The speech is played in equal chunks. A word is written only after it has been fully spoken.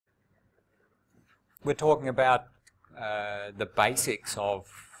We're talking about the basics of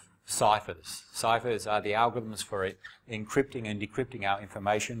ciphers. Ciphers are the algorithms for encrypting and decrypting our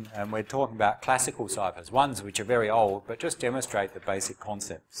information, and we're talking about classical ciphers, ones which are very old but just demonstrate the basic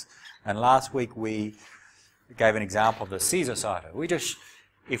concepts. And last week we gave an example of the Caesar cipher.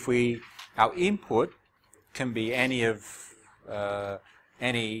 Our input can be any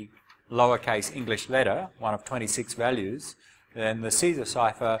lowercase English letter, one of 26 values. Then the Caesar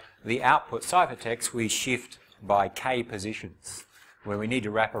cipher, the output ciphertext, we shift by k positions, where we need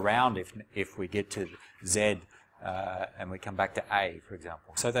to wrap around if we get to Z and we come back to A, for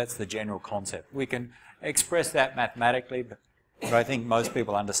example. So that's the general concept. We can express that mathematically, but I think most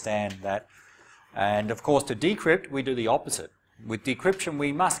people understand that. And of course, to decrypt, we do the opposite. With decryption,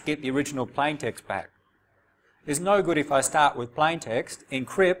 we must get the original plaintext back. It's no good if I start with plaintext,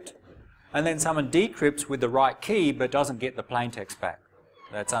 encrypt, and then someone decrypts with the right key but doesn't get the plaintext back.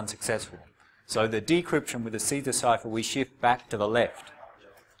 That's unsuccessful. So the decryption with the Caesar cipher, we shift back to the left.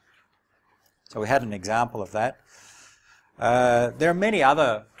 So we had an example of that. There are many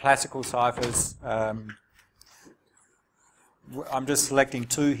other classical ciphers. I'm just selecting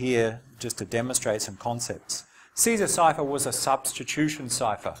two here just to demonstrate some concepts. Caesar cipher was a substitution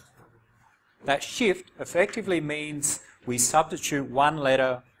cipher. That shift effectively means we substitute one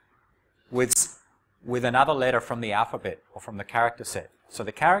letter with another letter from the alphabet or from the character set. So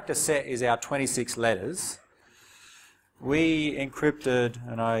the character set is our 26 letters. We encrypted,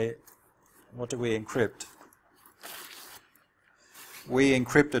 what did we encrypt? We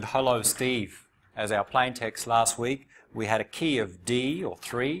encrypted "Hello Steve" as our plaintext last week. We had a key of D or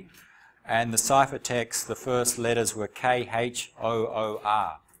 3, and the ciphertext, the first letters were K, H, O, O,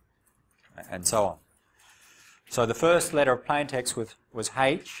 R, and so on. So the first letter of plaintext was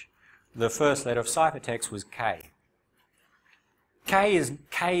H. The first letter of ciphertext was K. K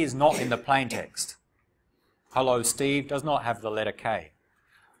is not in the plaintext. "Hello Steve" does not have the letter K.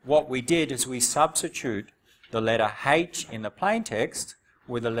 What we did is we substitute the letter H in the plaintext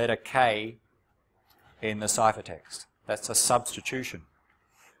with the letter K in the ciphertext. That's a substitution.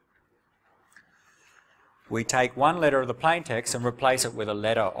 We take one letter of the plaintext and replace it with a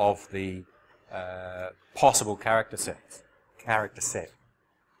letter of the possible character set.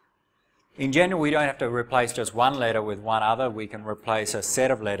 In general, we don't have to replace just one letter with one other. We can replace a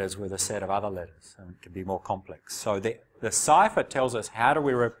set of letters with a set of other letters, and it can be more complex. So the cipher tells us how do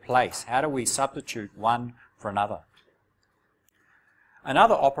we replace, how do we substitute one for another.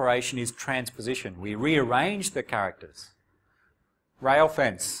 Another operation is transposition. We rearrange the characters. Rail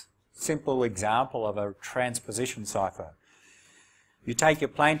fence, simple example of a transposition cipher. You take your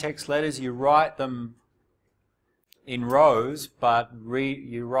plaintext letters, you write them in rows, but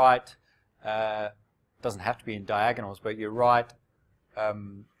you write, doesn't have to be in diagonals, but you write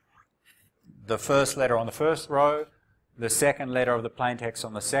the first letter on the first row, the second letter of the plaintext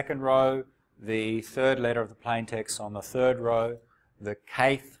on the second row, the third letter of the plaintext on the third row, the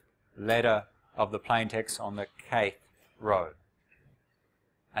kth letter of the plaintext on the kth row.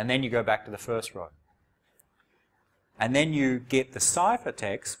 And then you go back to the first row. And then you get the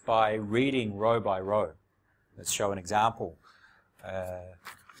ciphertext by reading row by row. Let's show an example.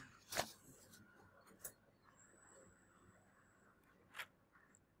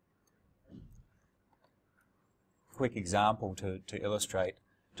 Quick example to illustrate,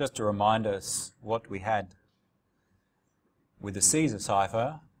 just to remind us what we had with the Caesar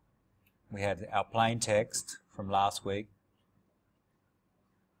cipher. We had our plain text from last week.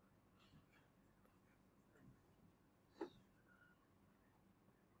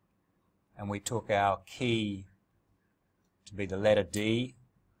 And we took our key to be the letter D.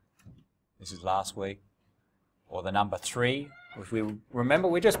 This is last week. Or the number 3. If we remember,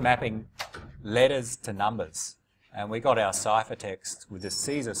 we're just mapping letters to numbers. And we got our ciphertext with the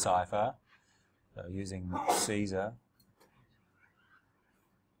Caesar cipher. So using Caesar,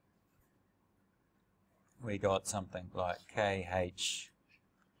 we got something like KHO.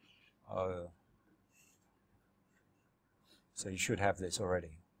 So you should have this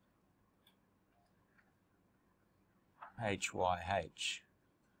already. HYH.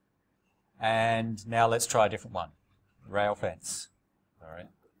 And now let's try a different one. Rail fence. Sorry.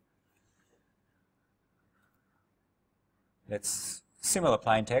 That's similar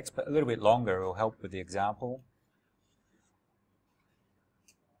plain text, but a little bit longer. It will help with the example.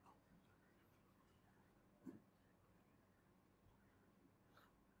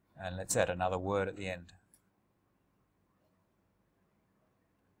 And let's add another word at the end.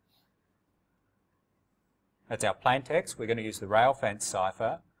 That's our plain text. We're going to use the rail fence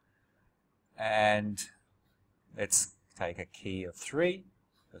cipher. And let's take a key of 3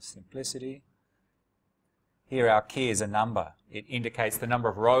 for simplicity. here our key is a number. It indicates the number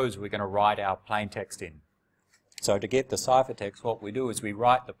of rows we're going to write our plain text in. So to get the ciphertext, what we do is we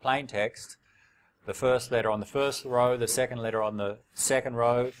write the plain text, the first letter on the first row, the second letter on the second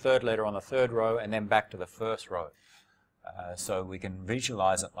row, third letter on the third row, and then back to the first row. So we can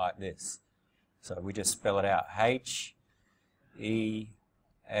visualize it like this. So we just spell it out, H, E,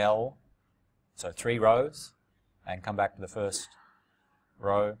 L, so 3 rows, and come back to the first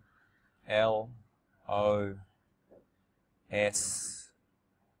row, L, O, S,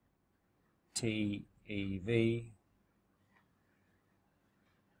 T, E, V,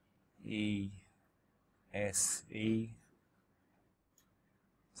 E, S, E.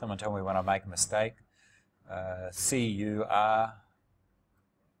 Someone tell me when I make a mistake. C, U, R,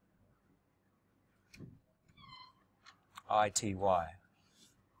 I, T, Y.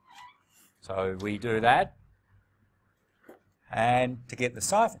 So we do that, and to get the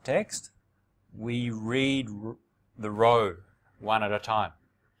ciphertext, we read the row one at a time.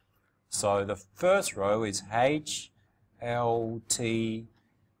 So the first row is H, L, T,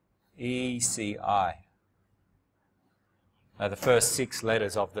 E, C, I. The first 6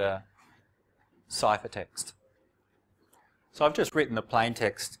 letters of the ciphertext. So I've just written the plain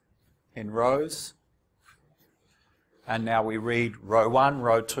text in rows, and now we read row 1,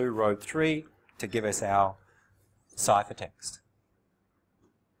 row 2, row 3 to give us our ciphertext.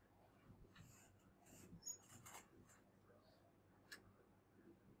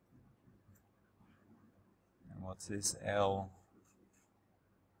 And what's this? L.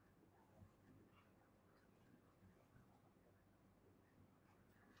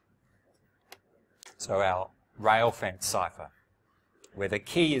 So our rail fence cipher, where the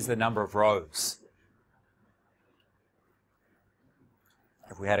key is the number of rows.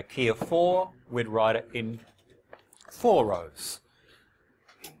 If we had a key of 4, we'd write it in 4 rows.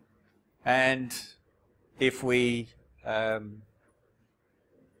 And if we we'll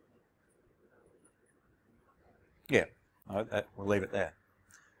leave it there.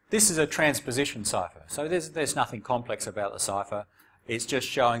 This is a transposition cipher. So there's nothing complex about the cipher. It's just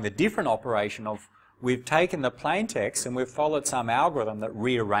showing the different operation of we've taken the plain text and we've followed some algorithm that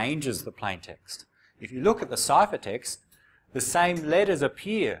rearranges the plain text. If you look at the ciphertext, the same letters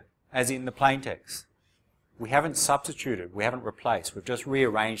appear as in the plain text. We haven't substituted, we haven't replaced, we've just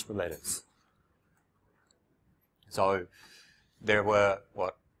rearranged the letters. So there were,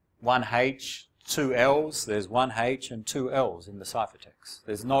 what, 1 H, 2 L's, there's 1 H and 2 L's in the ciphertext.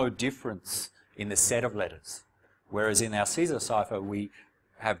 There's no difference in the set of letters. Whereas in our Caesar cipher, we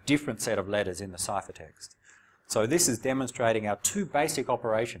have different set of letters in the ciphertext. So this is demonstrating our 2 basic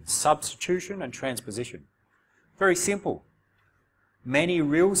operations, substitution and transposition. Very simple. Many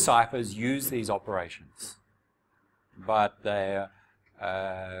real ciphers use these operations, but they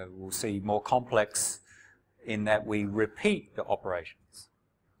we'll see more complex in that we repeat the operations.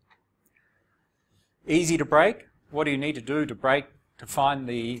 Easy to break. What do you need to do to break, to find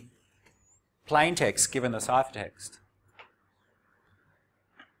the plain text given the ciphertext?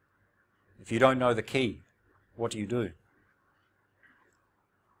 If you don't know the key, what do you do?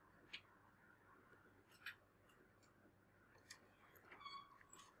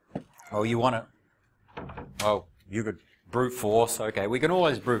 Oh, you want to, well, you could brute force. Okay, we can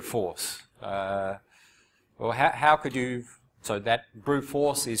always brute force. Well, how could you, so that brute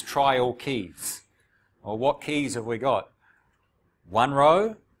force is try all keys. Well, what keys have we got? 1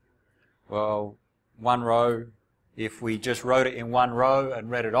 row? Well, 1 row, if we just wrote it in 1 row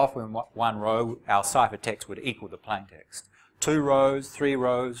and read it off in 1 row, our ciphertext would equal the plain text. 2 rows, 3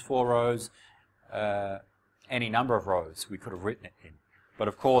 rows, 4 rows, any number of rows we could have written it in. But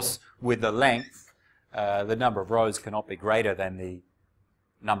of course, with the length, the number of rows cannot be greater than the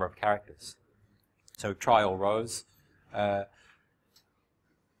number of characters. So try all rows. But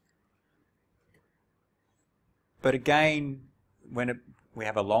again, when we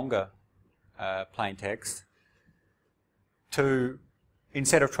have a longer plain text,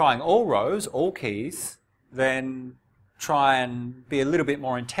 instead of trying all rows, all keys, then try and be a little bit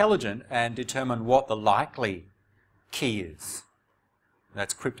more intelligent and determine what the likely key is.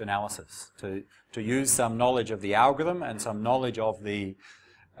 That's cryptanalysis, to use some knowledge of the algorithm and some knowledge of the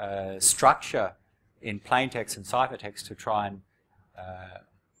structure in plaintext and ciphertext to try and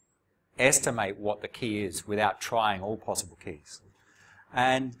estimate what the key is without trying all possible keys.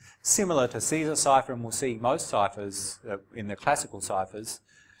 And similar to Caesar cipher, and we'll see most ciphers in the classical ciphers,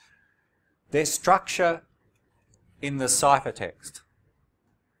 their structure in the ciphertext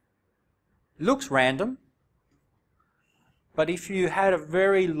looks random. But if you had a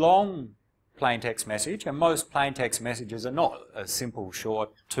very long plaintext message, and most plaintext messages are not a simple,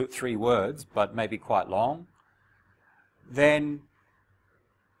 short 2-3 words, but maybe quite long, then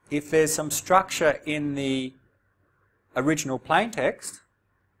if there's some structure in the original plaintext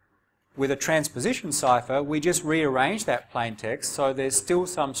with a transposition cipher, we just rearrange that plaintext so there's still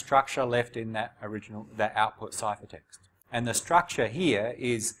some structure left in that output ciphertext. And the structure here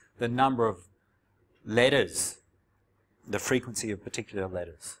is the number of letters, the frequency of particular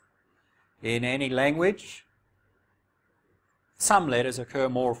letters. In any language, some letters occur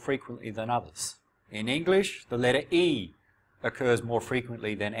more frequently than others. In English, the letter E occurs more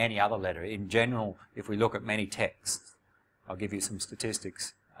frequently than any other letter. In general, if we look at many texts, I'll give you some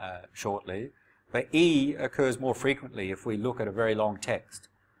statistics shortly, but E occurs more frequently if we look at a very long text.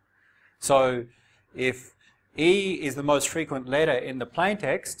 So if E is the most frequent letter in the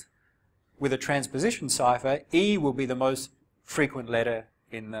plaintext, with a transposition cipher, E will be the most frequent letter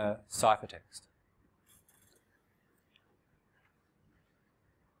in the ciphertext.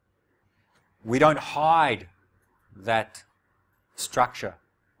 We don't hide that structure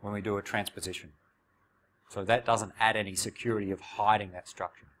when we do a transposition. So that doesn't add any security of hiding that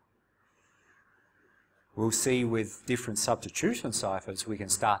structure. We'll see with different substitution ciphers we can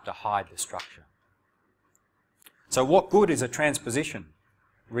start to hide the structure. So what good is a transposition?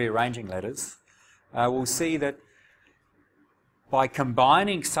 Rearranging letters. We'll see that by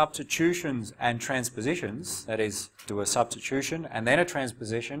combining substitutions and transpositions, that is, do a substitution and then a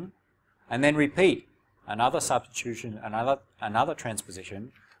transposition, and then repeat another substitution, another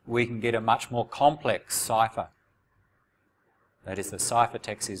transposition, we can get a much more complex cipher. That is, the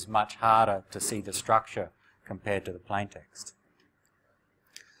ciphertext is much harder to see the structure compared to the plaintext.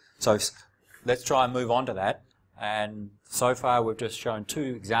 So let's try and move on to that. And so far we've just shown two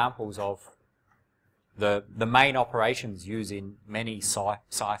examples of the main operations used in many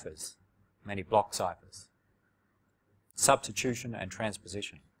ciphers, many block ciphers. Substitution and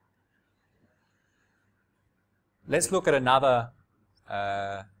transposition. Let's look at another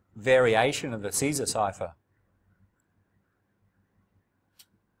variation of the Caesar cipher.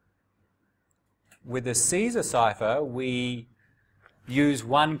 With the Caesar cipher, we use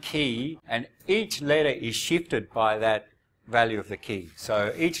one key and each letter is shifted by that value of the key.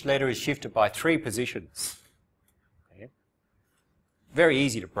 So each letter is shifted by 3 positions. Okay. Very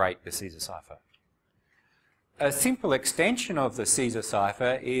easy to break the Caesar cipher. A simple extension of the Caesar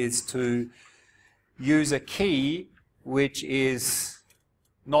cipher is to use a key which is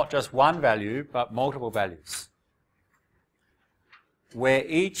not just one value but multiple values, where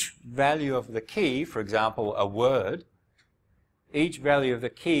each value of the key, for example a word, each value of the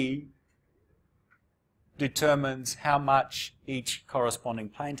key determines how much each corresponding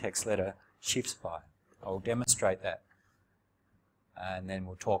plaintext letter shifts by. I'll demonstrate that and then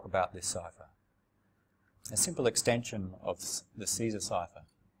we'll talk about this cipher. A simple extension of the Caesar cipher.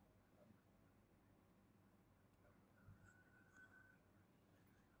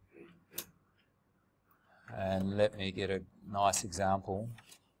 And let me get a nice example.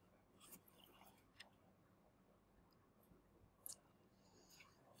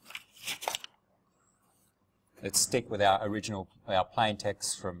 Let's stick with our plain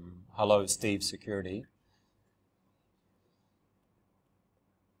text from Hello Steve Security.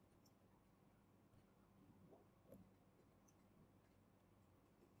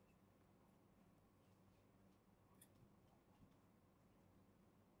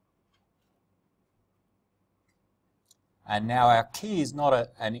 And now our key is not a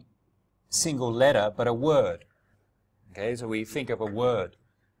single letter, but a word. Okay, so we think of a word.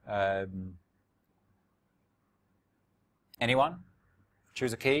 Anyone?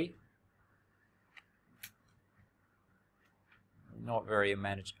 Choose a key? Not very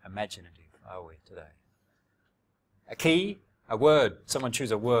imaginative, are we, today? A key? A word. Someone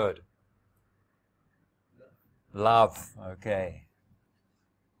choose a word. Love. Okay.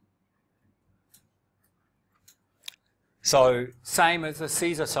 So, same as the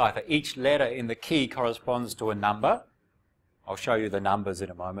Caesar cipher, each letter in the key corresponds to a number. I'll show you the numbers in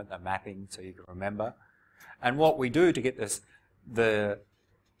a moment, the mapping, so you can remember. And what we do to get the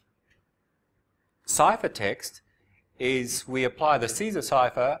ciphertext is we apply the Caesar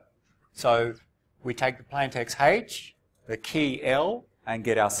cipher. So we take the plaintext H, the key L, and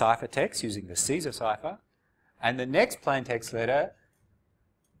get our ciphertext using the Caesar cipher. And the next plaintext letter,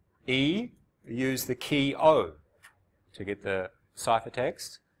 E, we use the key O to get the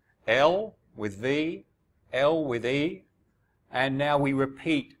ciphertext, L with V, L with E, and now we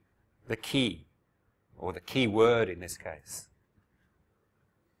repeat the key, or the key word in this case.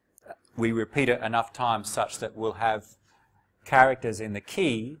 We repeat it enough times such that we'll have characters in the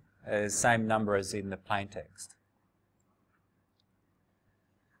key as same number as in the plaintext.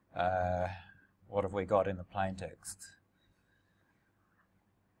 What have we got in the plaintext?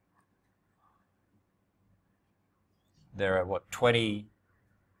 there are, what, 20,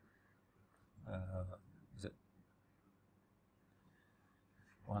 is it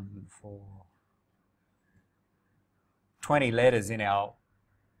 20 letters in our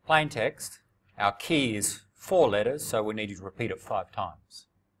plain text. Our key is 4 letters, so we need to repeat it 5 times.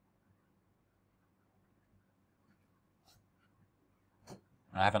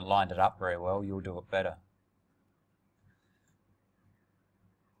 I haven't lined it up very well, you'll do it better.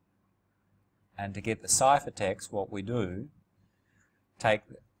 And to get the ciphertext, what we do, take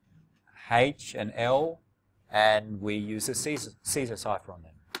H and L and we use a Caesar cipher on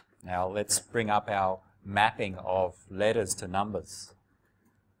them. Now let's bring up our mapping of letters to numbers.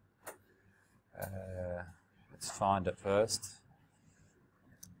 Let's find it first.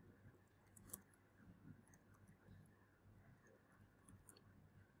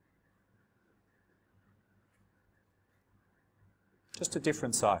 Just a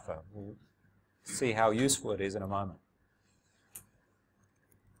different cipher. We'll see how useful it is in a moment.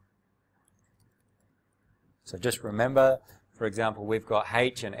 So just remember, for example, we've got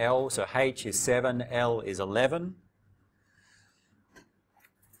H and L. So H is 7, L is 11.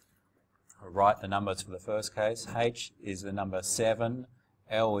 I'll write the numbers for the first case. H is the number 7,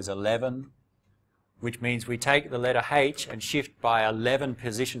 L is 11, which means we take the letter H and shift by 11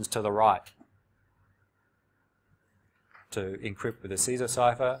 positions to the right to encrypt with a Caesar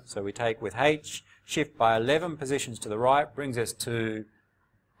cipher. So we take with H, shift by 11 positions to the right, brings us to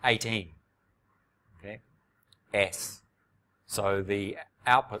 18. Okay, S. So the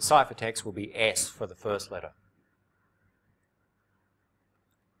output ciphertext will be S for the first letter.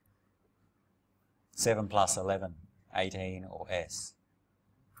 7 plus 11, 18, or S.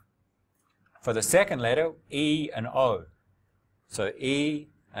 For the second letter, E and O. So E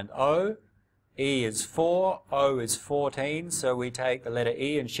and O. E is 4, O is 14, so we take the letter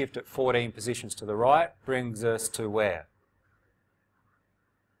E and shift it 14 positions to the right, brings us to where?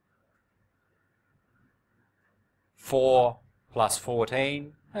 4 plus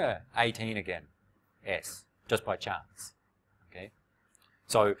 14, 18 again, S, just by chance. Okay,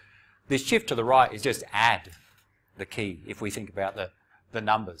 so this shift to the right is just add the key if we think about the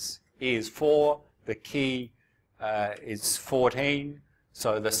numbers. E is 4, the key is 14,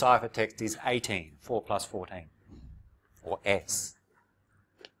 so the ciphertext is 18, 4 plus 14, or S.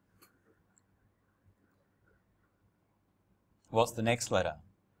 What's the next letter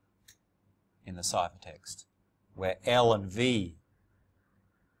in the ciphertext? Where L and V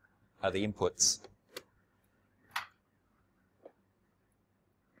are the inputs.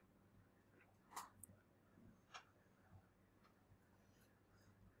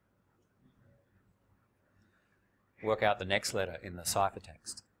 Work out the next letter in the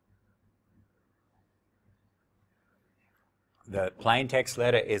ciphertext. The plain text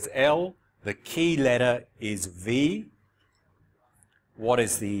letter is L, the key letter is V. What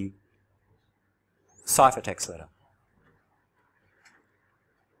is the ciphertext letter?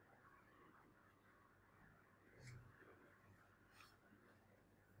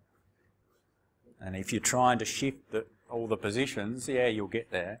 And if you're trying to shift all the positions, yeah, you'll get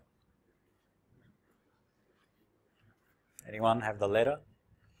there. Anyone have the letter?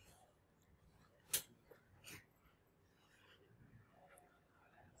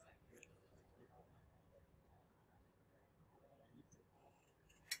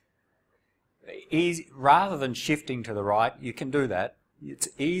 Rather than shifting to the right, you can do that. It's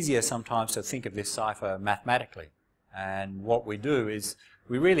easier sometimes to think of this cipher mathematically. And what we do is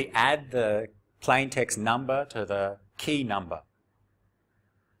we really add the plain text number to the key number.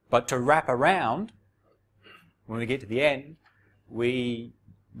 But to wrap around, when we get to the end,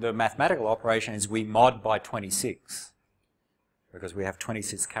 the mathematical operation is we mod by 26. Because we have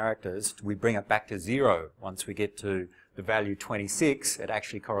 26 characters, we bring it back to 0. Once we get to the value 26, it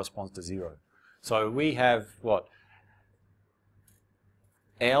actually corresponds to 0. So we have what?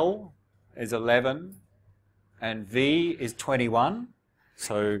 L is 11 and V is 21.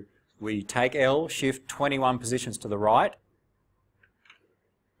 So we take L, shift 21 positions to the right,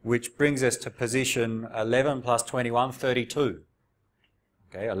 which brings us to position 11 plus 21, 32.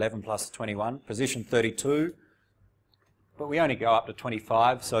 Okay, 11 plus 21, position 32. But we only go up to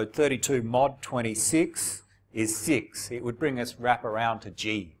 25, so 32 mod 26 is 6. It would bring us wrap around to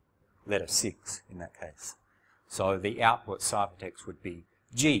G, letter 6 in that case. So the output ciphertext would be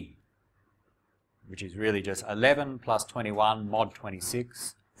G, which is really just 11 plus 21 mod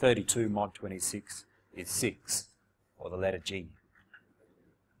 26, 32 mod 26 is 6, or the letter G.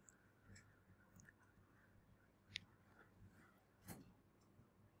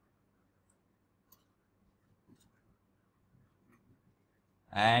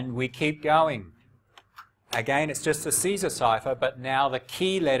 And we keep going. again, it's just a Caesar cipher, but now the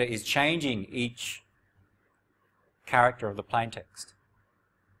key letter is changing each character of the plaintext.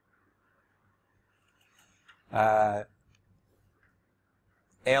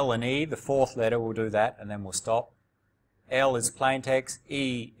 L and E, the fourth letter, will do that, and then we'll stop. L is plaintext,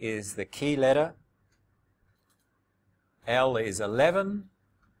 E is the key letter, L is 11,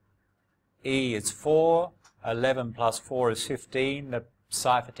 E is 4, 11 plus 4 is 15, the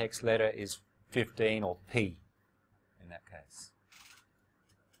ciphertext letter is 15, or P in that case.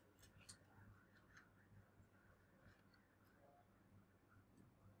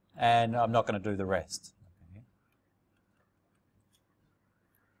 And I'm not going to do the rest.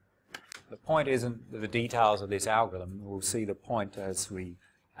 The point isn't the details of this algorithm. We'll see the point as we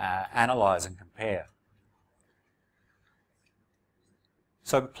analyze and compare.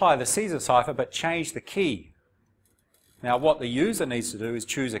 So apply the Caesar cipher, but change the key. Now what the user needs to do is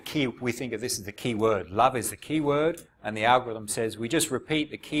choose a key. We think of this as the key word. Love is the key word, and the algorithm says we just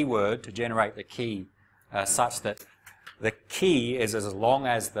repeat the key word to generate the key such that the key is as long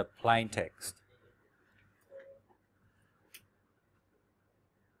as the plain text.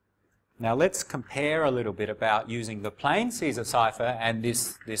 Now let's compare a little bit about using the plain Caesar cipher and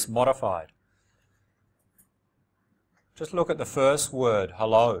this modified. Just look at the first word,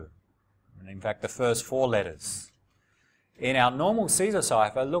 hello, and in fact the first 4 letters. In our normal Caesar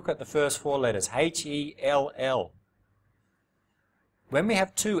cipher, look at the first 4 letters, H-E-L-L. When we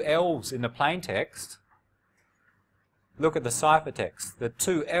have 2 L's in the plain text, look at the ciphertext. The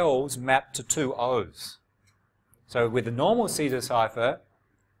 2 L's map to 2 O's. So with the normal Caesar cipher,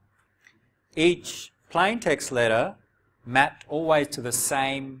 each plaintext letter mapped always to the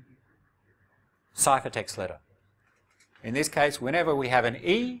same ciphertext letter. In this case, whenever we have an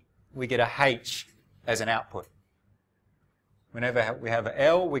E, we get a H as an output. Whenever we have an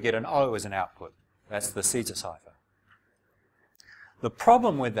L, we get an O as an output. That's the Caesar cipher. The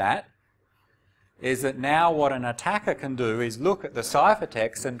problem with that is that now what an attacker can do is look at the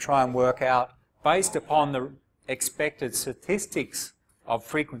ciphertext and try and work out, based upon the expected statistics of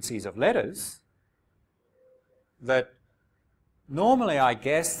frequencies of letters, that normally I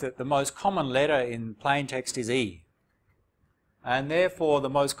guess that the most common letter in plain text is E, and therefore the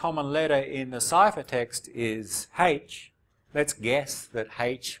most common letter in the ciphertext is H. Let's guess that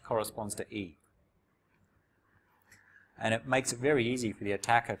H corresponds to E. And it makes it very easy for the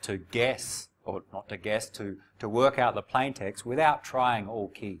attacker to guess, or not to guess, to work out the plain text without trying all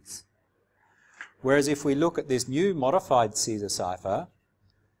keys. Whereas if we look at this new modified Caesar cipher,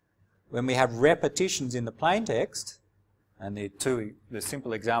 when we have repetitions in the plain text, and the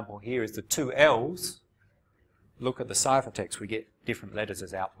simple example here is the 2 L's, look at the ciphertext, we get different letters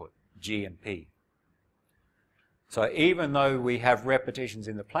as output, G and P. So even though we have repetitions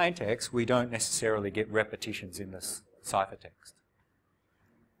in the plain text, we don't necessarily get repetitions in the ciphertext.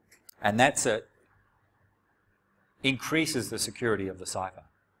 And that's increases the security of the cipher.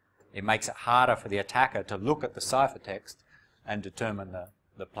 It makes it harder for the attacker to look at the ciphertext and determine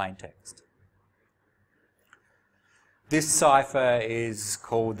the plain text. This cipher is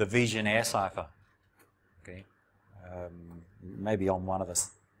called the Vigenère cipher. Okay, maybe on one of the.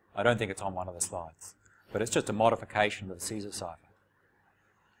 I don't think it's on one of the slides, but it's just a modification of the Caesar cipher.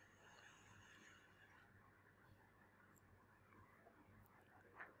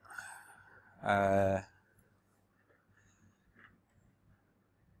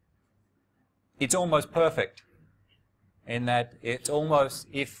 It's almost perfect in that it's almost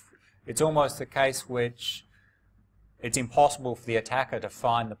the case which it's impossible for the attacker to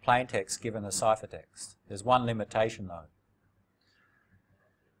find the plaintext given the ciphertext. There's one limitation though.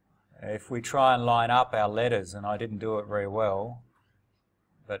 If we try and line up our letters, and I didn't do it very well,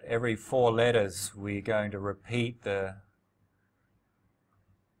 but every 4 letters we're going to repeat the...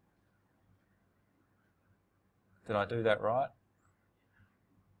 Did I do that right?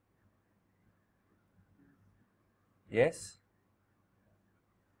 Yes?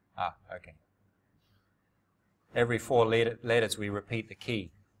 Ah, okay. Every 4 letters we repeat the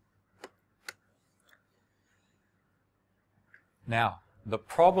key. Now, the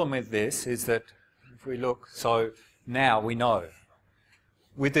problem with this is that if we look, so now we know.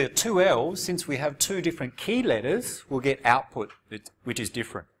 With the 2 L's, since we have 2 different key letters, we'll get output which is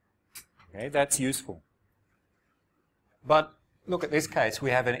different. Okay, that's useful. But look at this case,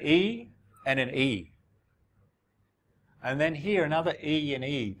 we have an E and an E. And then here another E and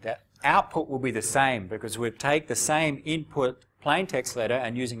E. That output will be the same because we'll take the same input plaintext letter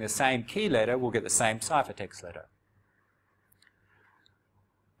and using the same key letter we'll get the same ciphertext letter.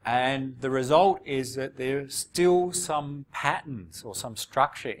 And the result is that there's still some patterns or some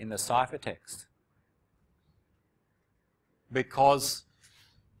structure in the ciphertext. because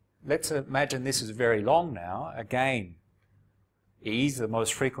let's imagine this is very long now. Again, E is the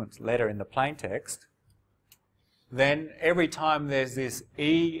most frequent letter in the plaintext. Then every time there's this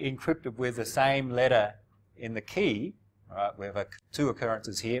E encrypted with the same letter in the key, right, we have two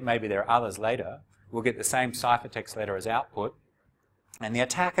occurrences here, maybe there are others later, we'll get the same ciphertext letter as output. And the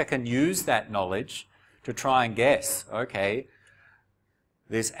attacker can use that knowledge to try and guess, okay,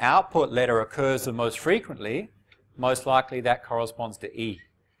 this output letter occurs the most frequently, most likely that corresponds to E.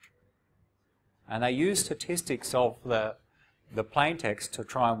 And they use statistics of the plaintext to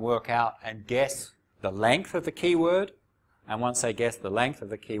try and work out and guess the length of the keyword, and once they guess the length of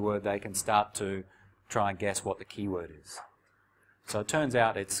the keyword, they can start to try and guess what the keyword is. So it turns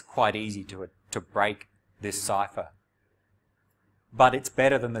out it's quite easy to break this cipher. But it's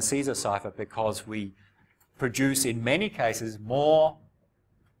better than the Caesar cipher because we produce, in many cases, more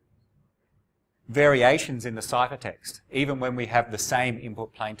variations in the ciphertext, even when we have the same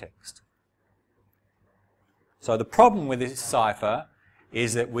input plaintext. So the problem with this cipher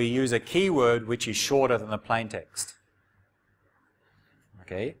is that we use a keyword which is shorter than the plaintext.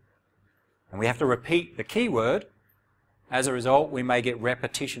 Okay? And we have to repeat the keyword. As a result, we may get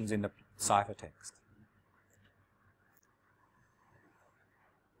repetitions in the ciphertext.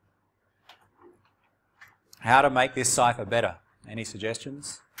 How to make this cipher better? Any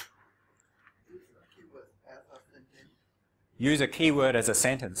suggestions? Use a keyword as a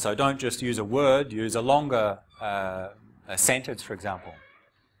sentence. So don't just use a word, use a longer a sentence, for example.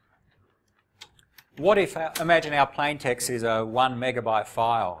 What if, imagine our plaintext is a 1 megabyte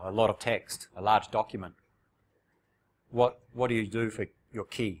file, a lot of text, a large document. What do you do for your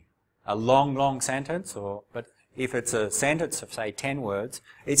key? A long sentence? But if it's a sentence of, say, 10 words,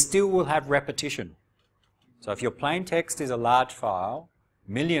 it still will have repetition. So if your plaintext is a large file,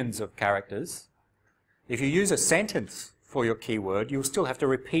 millions of characters, if you use a sentence for your keyword, you'll still have to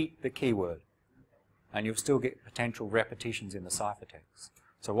repeat the keyword. And you'll still get potential repetitions in the ciphertext.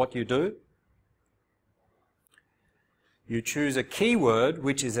 So what you do? You choose a keyword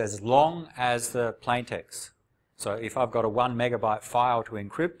which is as long as the plaintext. So if I've got a 1 megabyte file to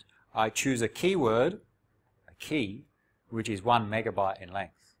encrypt, I choose a keyword, a key, which is 1 megabyte in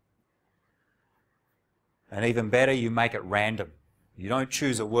length. And even better, you make it random. You don't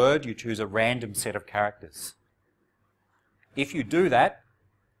choose a word, you choose a random set of characters. If you do that,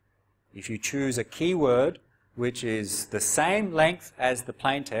 if you choose a keyword which is the same length as the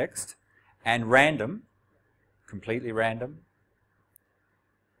plaintext and random, completely random,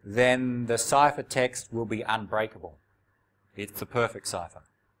 then the ciphertext will be unbreakable. It's the perfect cipher.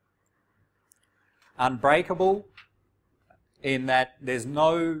 Unbreakable in that there's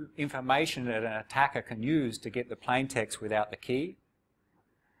no information that an attacker can use to get the plaintext without the key,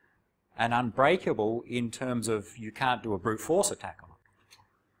 and unbreakable in terms of you can't do a brute force attack on it.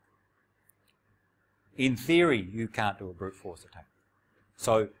 In theory, you can't do a brute force attack.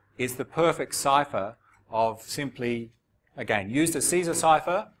 So it's the perfect cipher of simply, again, use the Caesar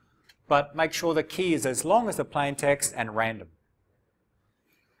cipher, but make sure the key is as long as the plaintext and random.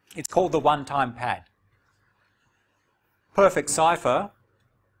 It's called the one-time pad. Perfect cipher,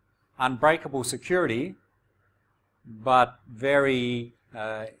 unbreakable security, but very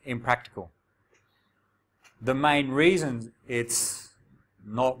impractical. The main reason it's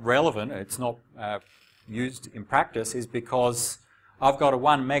not relevant, it's not used in practice, is because I've got a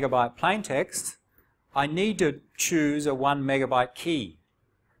 1 megabyte plaintext. I need to choose a 1 megabyte key.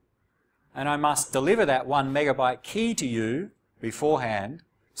 And I must deliver that 1 megabyte key to you beforehand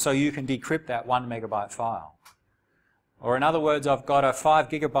so you can decrypt that 1 megabyte file. Or in other words, I've got a 5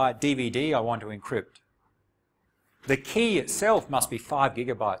 gigabyte DVD I want to encrypt. The key itself must be 5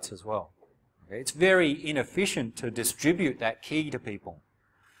 gigabytes as well. Okay? It's very inefficient to distribute that key to people.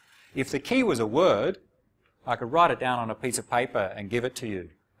 If the key was a word, I could write it down on a piece of paper and give it to you,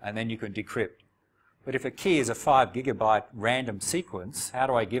 and then you can decrypt. But if a key is a 5 gigabyte random sequence, how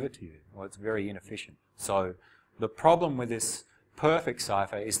do I give it to you? Well, it's very inefficient. So the problem with this perfect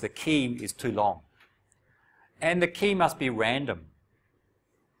cipher is the key is too long. And the key must be random.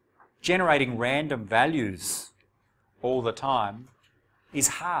 Generating random values all the time is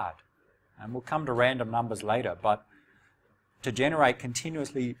hard. And we'll come to random numbers later, but to generate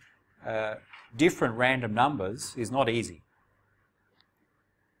continuously different random numbers is not easy.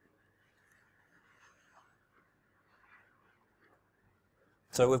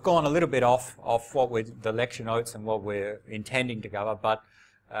 So we've gone a little bit off what the lecture notes and what we're intending to cover, but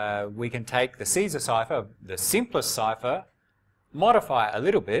we can take the Caesar cipher, the simplest cipher, modify it a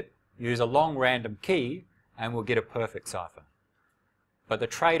little bit, use a long random key, and we'll get a perfect cipher. But the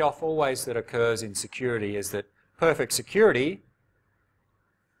trade-off always that occurs in security is that perfect security,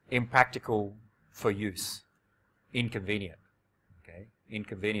 impractical for use, inconvenient. Okay,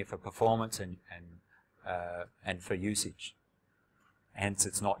 inconvenient for performance and for usage. Hence,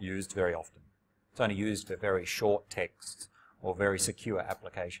 it's not used very often. It's only used for very short texts or very secure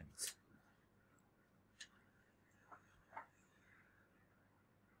applications.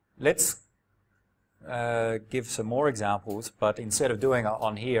 Let's give some more examples, but instead of doing it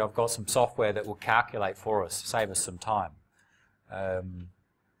on here, I've got some software that will calculate for us, save us some time.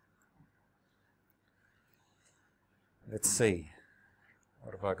 Let's see.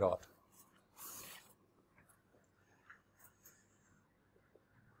 What have I got?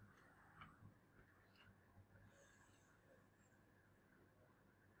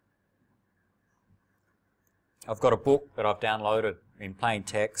 I've got a book that I've downloaded in plain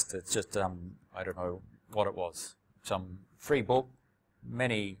text. It's just, I don't know what it was. Some free book,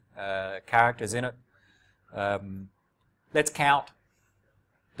 many characters in it. Let's count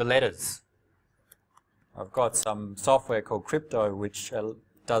the letters. I've got some software called Crypto which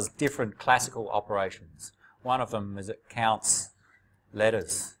does different classical operations. One of them is it counts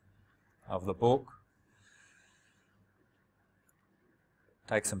letters of the book.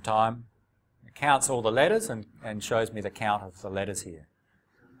 Takes some time. It counts all the letters and shows me the count of the letters here.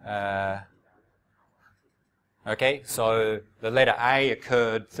 Okay, so the letter A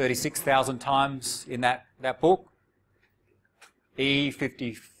occurred 36,000 times in that book. E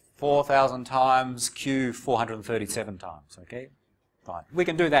 54,000 times, Q 437 times, okay? Fine. We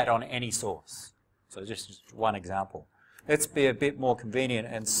can do that on any source. So just one example. Let's be a bit more convenient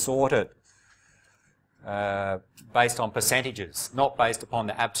and sort it based on percentages, not based upon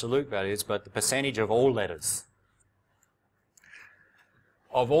the absolute values, but the percentage of all letters.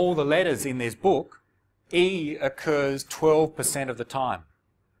 Of all the letters in this book, E occurs 12% of the time.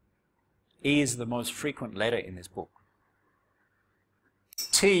 E is the most frequent letter in this book.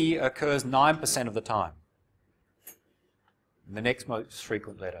 T occurs 9% of the time. The next most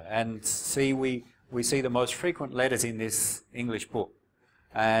frequent letter. And see, we see the most frequent letters in this English book.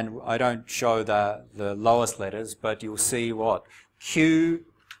 And I don't show the lowest letters, but you'll see what? Q,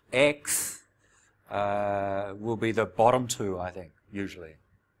 X will be the bottom two, I think, usually.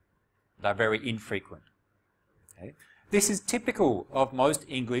 They're very infrequent. Okay? This is typical of most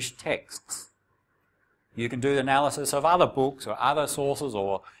English texts. You can do the analysis of other books or other sources,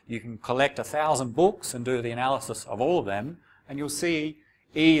 or you can collect 1,000 books and do the analysis of all of them, and you'll see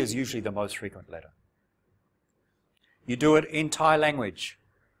E is usually the most frequent letter. You do it in Thai language.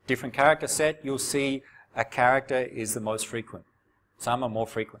 Different character set, you'll see a character is the most frequent. Some are more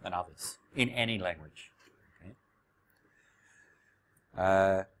frequent than others in any language.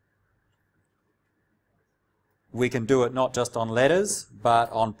 Okay? We can do it not just on letters, but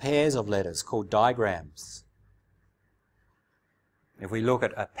on pairs of letters called digrams. If we look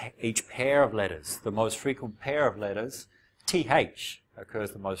at each pair of letters, the most frequent pair of letters, TH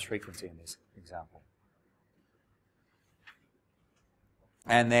occurs the most frequency in this example.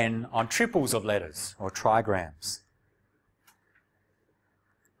 And then on triples of letters, or trigrams.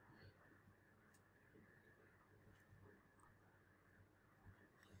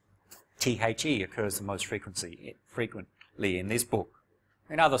 THE occurs the most frequently in this book.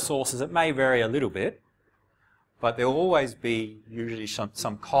 In other sources it may vary a little bit, but there will always be usually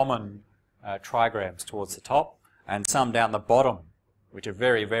some common trigrams towards the top and some down the bottom, which are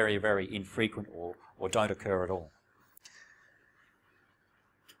very, very, very infrequent or don't occur at all.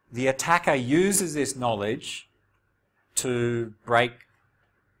 The attacker uses this knowledge to break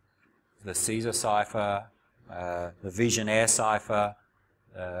the Caesar cipher, the Vigenère cipher,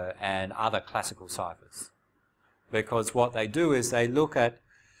 and other classical ciphers. Because what they do is they look at,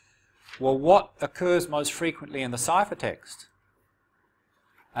 well, what occurs most frequently in the ciphertext?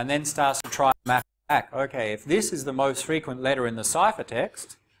 And then starts to try and map back. Okay, if this is the most frequent letter in the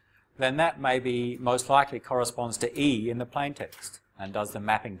ciphertext, then that maybe most likely corresponds to E in the plaintext, and does the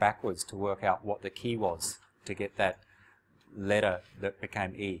mapping backwards to work out what the key was to get that letter that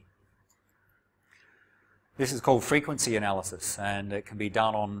became E. This is called frequency analysis, and it can be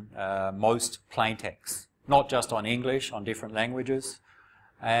done on most plaintexts, not just on English, on different languages.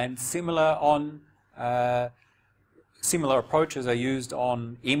 And similar approaches are used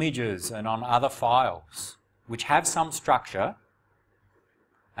on images and on other files, which have some structure,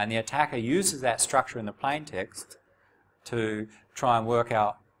 and the attacker uses that structure in the plaintext to try and work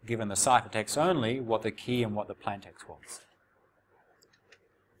out, given the ciphertext only, what the key and what the plaintext was.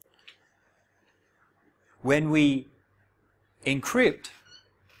 When we encrypt,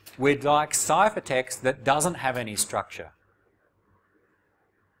 we'd like ciphertext that doesn't have any structure.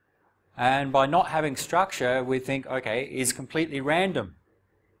 And by not having structure, we think, okay, is completely random.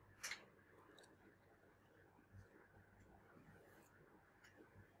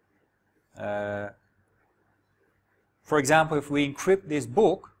 For example, if we encrypt this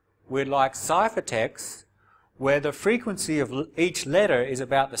book, we'd like ciphertext where the frequency of each letter is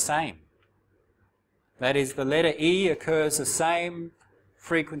about the same. That is, the letter E occurs the same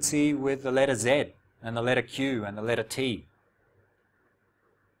frequency with the letter Z and the letter Q and the letter T.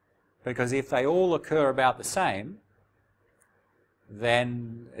 Because if they all occur about the same,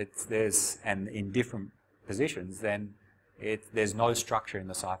 then and in different positions, then there's no structure in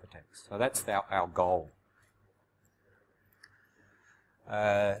the ciphertext. So that's our goal.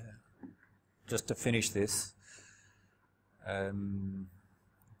 Just to finish this, let's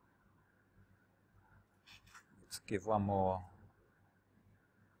give one more.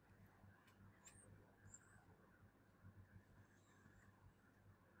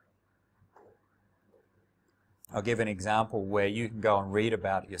 I'll give an example where you can go and read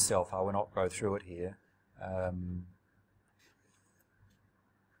about it yourself. I will not go through it here.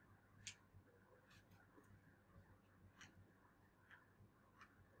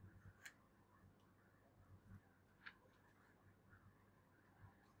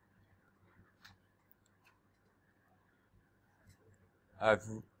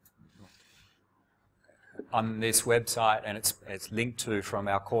 On this website, and it's linked to from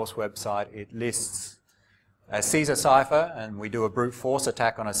our course website, it lists a Caesar cipher, and we do a brute force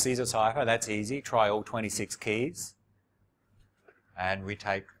attack on a Caesar cipher. That's easy. Try all 26 keys. And we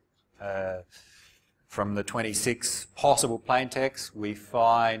take, from the 26 possible plaintexts, we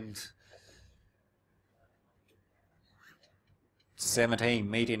find 17,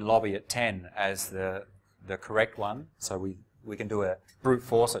 meet in lobby at 10 as the correct one. So we can do a brute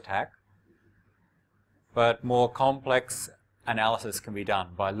force attack. But more complex analysis can be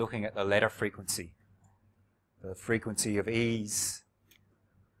done by looking at the letter frequency, the frequency of E's,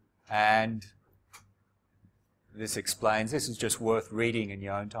 and this explains, this is just worth reading in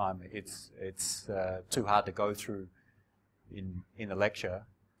your own time. It's too hard to go through in the lecture.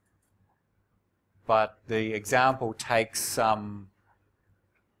 But the example takes some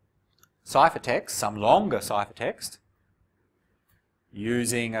ciphertext, some longer ciphertext,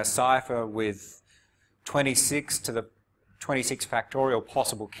 using a cipher with 26 to the 26 factorial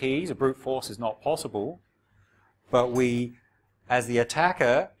possible keys. A brute force is not possible, but we, as the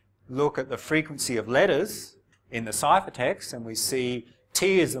attacker, look at the frequency of letters in the ciphertext, and we see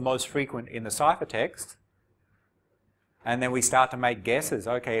T is the most frequent in the ciphertext, and then we start to make guesses.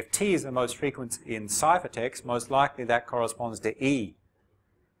 Okay, if T is the most frequent in ciphertext, most likely that corresponds to E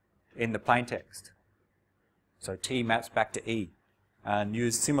in the plaintext. So T maps back to E. And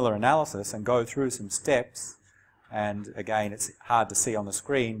use similar analysis and go through some steps, and again it's hard to see on the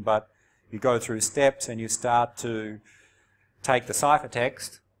screen, but you go through steps and you start to take the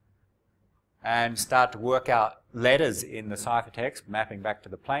ciphertext and start to work out letters in the ciphertext mapping back to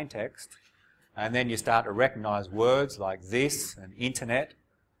the plaintext, and then you start to recognize words like this and internet,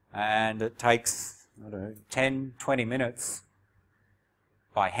 and it takes, I don't know, 10, 20 minutes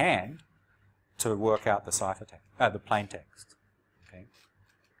by hand to work out the ciphertext, the plaintext.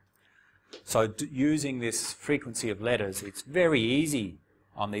 So using this frequency of letters, it's very easy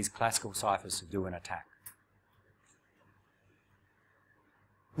on these classical ciphers to do an attack.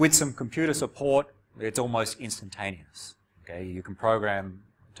 With some computer support, it's almost instantaneous. Okay, you can program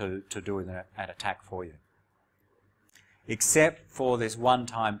to do an attack for you. Except for this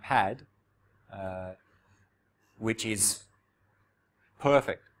one-time pad, which is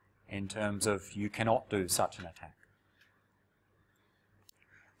perfect in terms of you cannot do such an attack.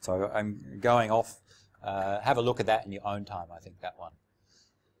 So I'm going off, have a look at that in your own time, I think, that one.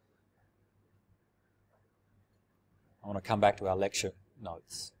 I want to come back to our lecture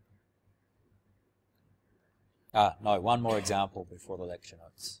notes. No, one more example before the lecture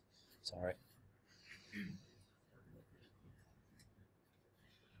notes. Sorry.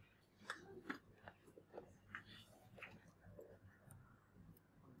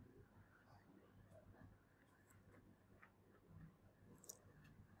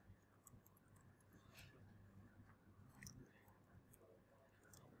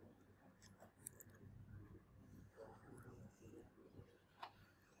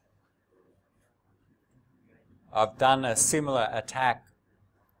 I've done a similar attack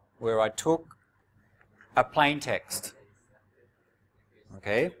where I took a plaintext,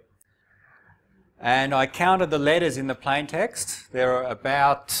 okay, and I counted the letters in the plaintext. There are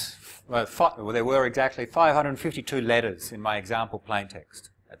about, there were exactly 552 letters in my example plaintext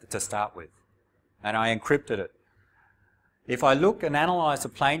to start with, and I encrypted it. if I look and analyze the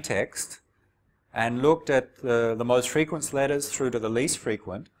plain text and looked at the most frequent letters through to the least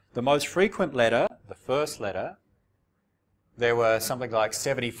frequent, the most frequent letter, the first letter, there were something like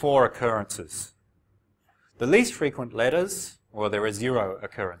 74 occurrences. The least frequent letters, well, there are 0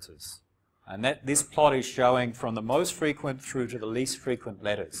 occurrences. And this plot is showing from the most frequent through to the least frequent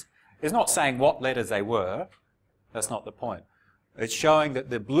letters. It's not saying what letters they were. That's not the point. It's showing that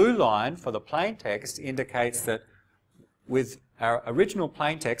the blue line for the plain text indicates that with our original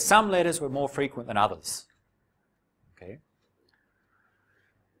plain text, some letters were more frequent than others. Okay.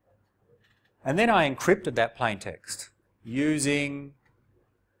 And then I encrypted that plain text using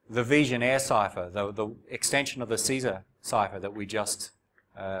the Vigenère cipher, the extension of the Caesar cipher that we just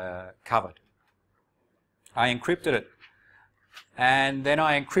covered. I encrypted it, and then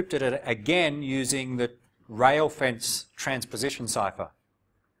I encrypted it again using the rail fence transposition cipher,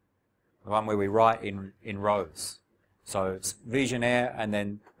 the one where we write in rows. So it's Vigenère and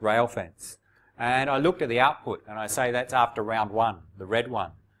then rail fence. And I looked at the output, and I say that's after round 1, the red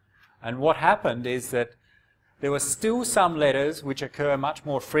one. And what happened is that there were still some letters which occur much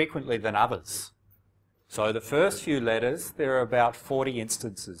more frequently than others. So the first few letters, there are about 40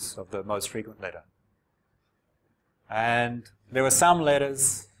 instances of the most frequent letter. And there were some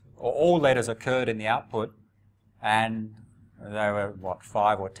letters, or all letters occurred in the output, and there were, what,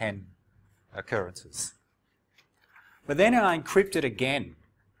 5 or 10 occurrences. But then I encrypted again,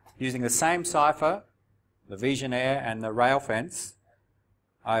 using the same cipher, the Vigenère and the rail fence.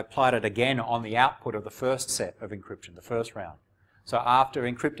 I applied it again on the output of the first set of encryption, the first round. So after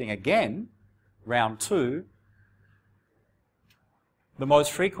encrypting again, round 2, the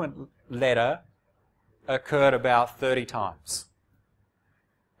most frequent letter occurred about 30 times.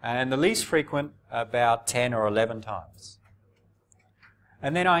 And the least frequent about 10 or 11 times.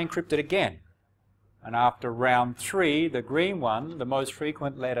 And then I encrypted again. And after round 3, the green one, the most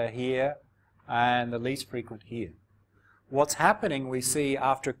frequent letter here, and the least frequent here. What's happening, we see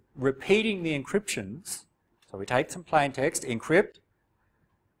after repeating the encryptions, so we take some plain text, encrypt,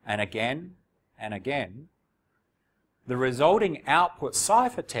 and again, the resulting output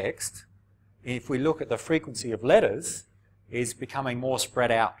ciphertext, if we look at the frequency of letters, is becoming more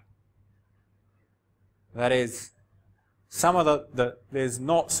spread out. That is, some of there's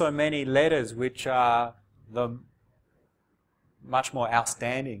not so many letters which are much more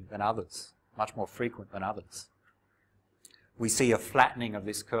outstanding than others, much more frequent than others. We see a flattening of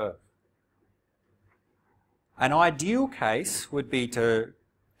this curve. An ideal case would be to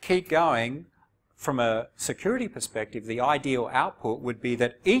keep going. From a security perspective, the ideal output would be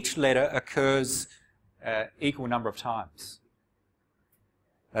that each letter occurs equal number of times.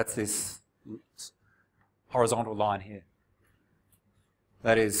 That's this horizontal line here.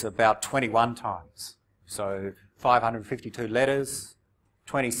 That is about 21 times. So 552 letters,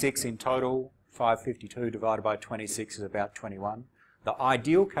 26 in total, 552 divided by 26 is about 21. The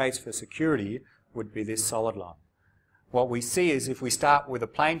ideal case for security would be this solid line. What we see is if we start with a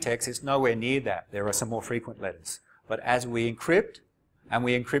plain text, it's nowhere near that. There are some more frequent letters. But as we encrypt, and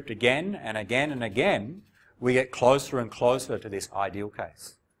we encrypt again and again and again, we get closer and closer to this ideal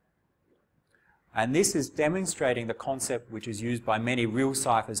case. And this is demonstrating the concept which is used by many real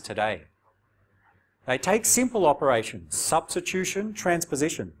ciphers today. They take simple operations, substitution,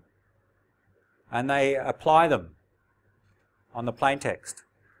 transposition, and they apply them on the plain text.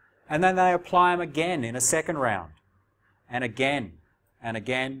 And then they apply them again in a second round, and again, and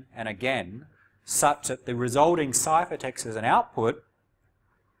again, and again, such that the resulting ciphertext as an output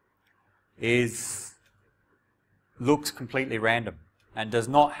looks completely random and does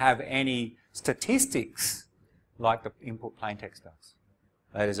not have any statistics like the input plaintext does.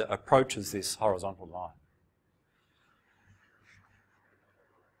 That is, it approaches this horizontal line.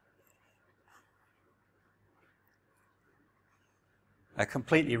 A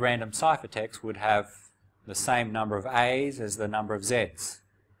completely random ciphertext would have the same number of A's as the number of Z's.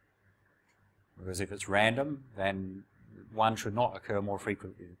 Because if it's random, then one should not occur more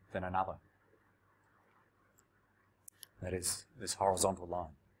frequently than another. That is this horizontal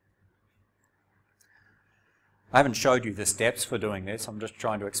line. I haven't showed you the steps for doing this. I'm just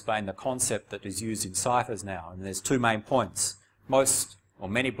trying to explain the concept that is used in ciphers now. And there's two main points. Most or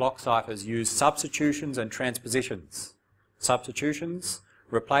many block ciphers use substitutions and transpositions. Substitutions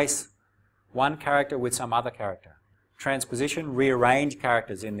replace one character with some other character. Transposition, rearrange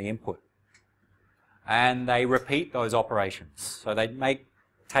characters in the input. And they repeat those operations. So they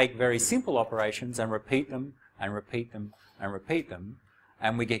take very simple operations and repeat them and repeat them and repeat them,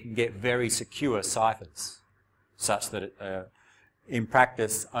 and we can get very secure ciphers, such that in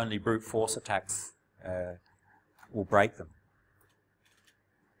practice only brute force attacks will break them.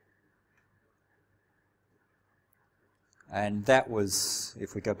 And that was,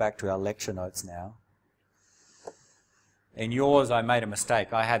 if we go back to our lecture notes now, in yours I made a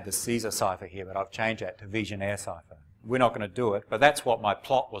mistake. I had the Caesar cipher here, but I've changed that to Vigenère cipher. We're not going to do it, but that's what my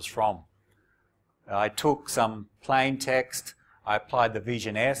plot was from. I took some plain text, I applied the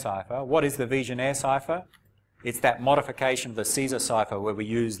Vigenère cipher. What is the Vigenère cipher? It's that modification of the Caesar cipher where we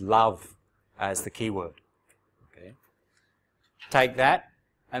use love as the keyword. Okay. Take that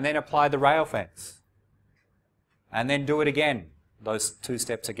and then apply the rail fence. And then do it again, those two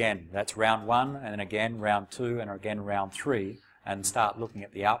steps again. That's round 1, and then again round 2, and again round 3, and start looking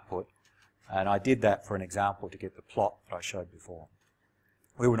at the output. And I did that for an example to get the plot that I showed before.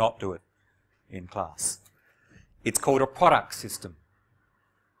 We will not do it in class. It's called a product system.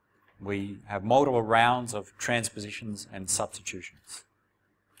 We have multiple rounds of transpositions and substitutions.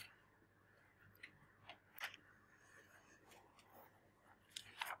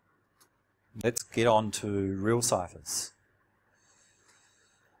 Let's get on to real ciphers.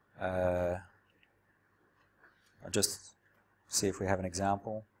 I'll just see if we have an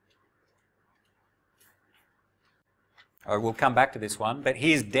example. We'll come back to this one, but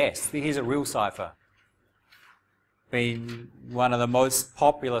here's DES. Here's a real cipher. Been one of the most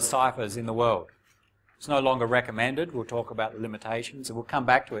popular ciphers in the world. It's no longer recommended. We'll talk about the limitations, and we'll come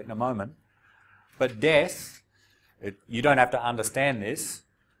back to it in a moment. But DES, you don't have to understand this.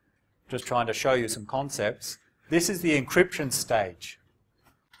 Just trying to show you some concepts. This is the encryption stage.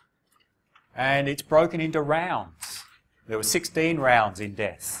 And it's broken into rounds. There were 16 rounds in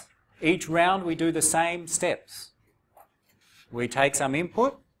DES. Each round we do the same steps. We take some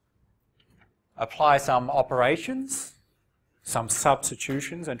input, apply some operations, some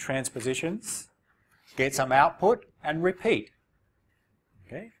substitutions and transpositions, get some output, and repeat.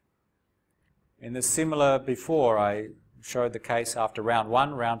 Okay? In the similar before, I showed the case after round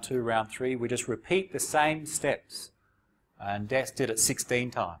 1, round 2, round 3. We just repeat the same steps. And DES did it 16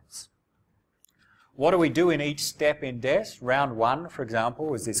 times. What do we do in each step in DES? Round 1, for example,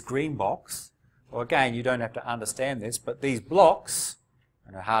 was this green box. Well, again, you don't have to understand this, but these blocks,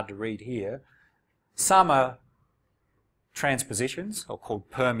 and are hard to read here, some are transpositions, or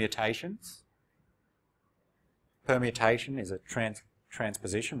called permutations. Permutation is a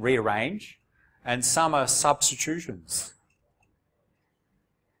transposition, rearrange, and some are substitutions.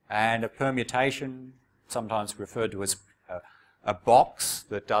 And a permutation, sometimes referred to as a box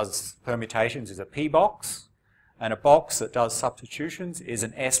that does permutations, is a P box, and a box that does substitutions is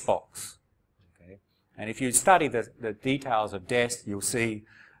an S box. Okay? And if you study the details of DES, you'll see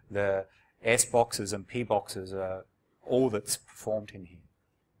the S boxes and P boxes are all that's performed in here.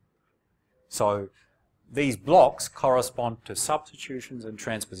 So these blocks correspond to substitutions and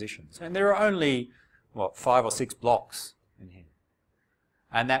transpositions. And there are only, what, 5 or 6 blocks in here.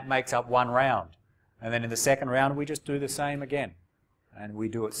 And that makes up one round. And then in the second round, we just do the same again. And we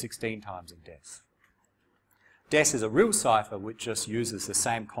do it 16 times in DES. DES is a real cipher which just uses the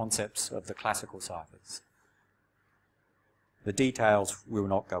same concepts of the classical ciphers. The details we will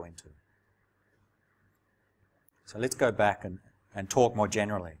not go into. So let's go back and talk more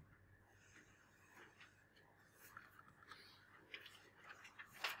generally.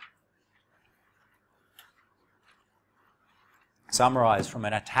 Summarize from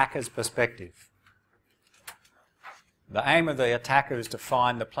an attacker's perspective. The aim of the attacker is to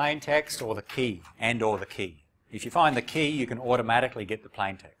find the plain text or the key, and/or the key. If you find the key, you can automatically get the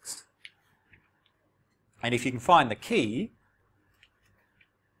plain text. And if you can find the key,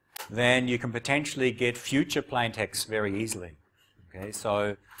 then you can potentially get future plain text very easily. Okay,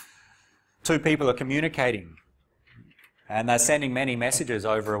 so two people are communicating and they're sending many messages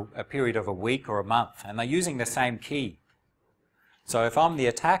over a period of a week or a month, and they're using the same key. So if I'm the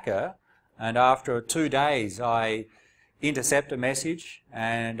attacker and after 2 days I intercept a message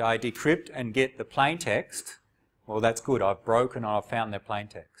and I decrypt and get the plain text, well, that's good. I've broken and I've found their plain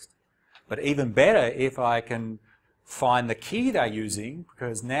text. But even better if I can find the key they're using,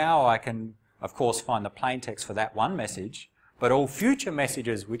 because now I can, of course, find the plain text for that one message, but all future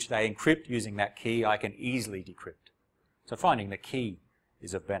messages which they encrypt using that key, I can easily decrypt. So finding the key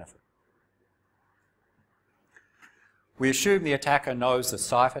is of benefit. We assume the attacker knows the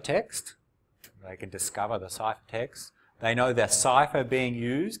ciphertext. They can discover the ciphertext. They know the cipher being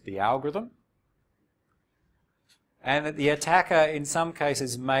used, the algorithm. And that the attacker, in some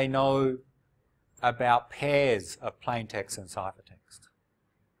cases, may know about pairs of plaintext and ciphertext,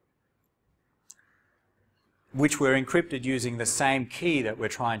 which were encrypted using the same key that we're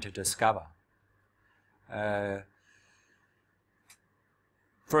trying to discover. For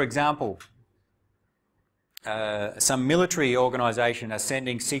example, some military organisation are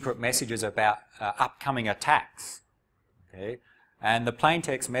sending secret messages about upcoming attacks. Okay? And the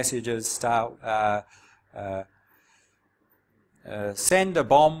plaintext messages start, send a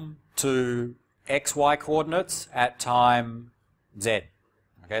bomb to XY coordinates at time Z.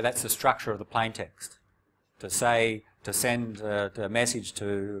 Okay, that's the structure of the plaintext. To send a message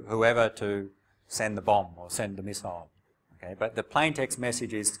to whoever to send the bomb or send the missile. Okay, but the plaintext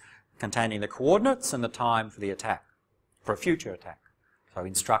message is containing the coordinates and the time for the attack, for a future attack. So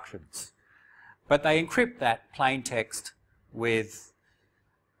instructions. But they encrypt that plaintext with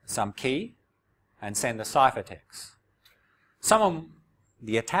some key and send the ciphertext.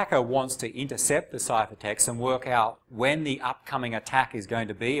 The attacker wants to intercept the ciphertext and work out when the upcoming attack is going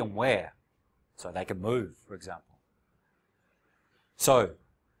to be and where, so they can move, for example. So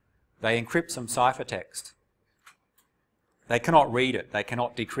they encrypt some ciphertext. They cannot read it, they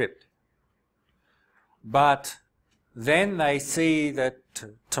cannot decrypt. But then they see that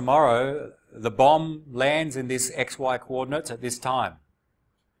tomorrow the bomb lands in this XY coordinates at this time.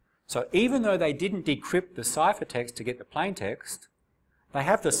 So even though they didn't decrypt the ciphertext to get the plaintext, they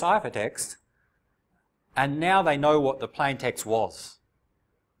have the ciphertext, and now they know what the plaintext was.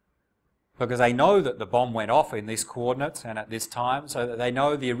 Because they know that the bomb went off in these coordinates and at this time, so that they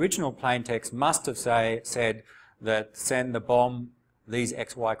know the original plaintext must have said that send the bomb these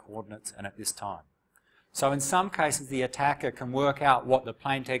XY coordinates and at this time. So in some cases the attacker can work out what the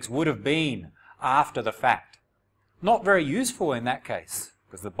plaintext would have been after the fact. Not very useful in that case,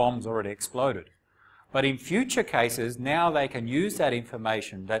 because the bomb's already exploded. But in future cases, now they can use that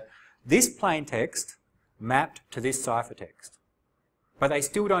information that this plaintext mapped to this ciphertext. But they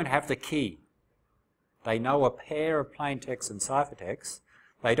still don't have the key. They know a pair of plaintext and ciphertext.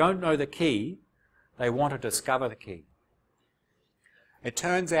 They don't know the key. They want to discover the key. It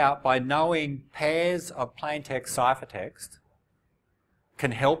turns out by knowing pairs of plaintext ciphertext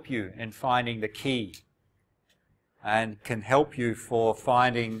can help you in finding the key and can help you for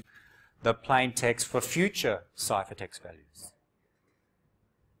finding the plaintext for future ciphertext values.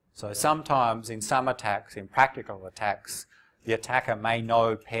 So sometimes in some attacks, in practical attacks, the attacker may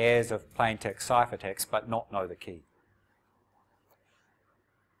know pairs of plaintext ciphertext but not know the key.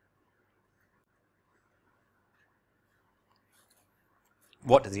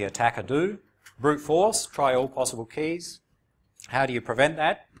 What does the attacker do? Brute force, try all possible keys. How do you prevent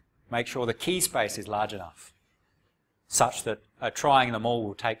that? Make sure the key space is large enough, such that trying them all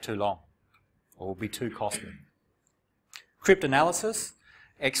will take too long or will be too costly. Cryptanalysis,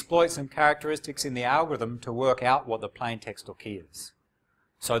 exploit some characteristics in the algorithm to work out what the plaintext or key is.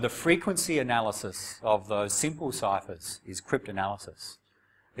 So the frequency analysis of those simple ciphers is cryptanalysis.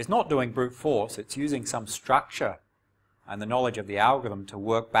 It's not doing brute force, it's using some structure and the knowledge of the algorithm to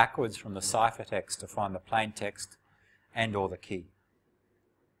work backwards from the ciphertext to find the plaintext and or the key.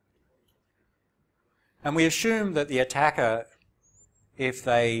 And we assume that the attacker, if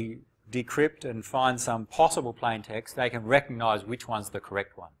they decrypt and find some possible plaintext, they can recognize which one's the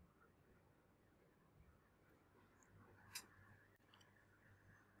correct one.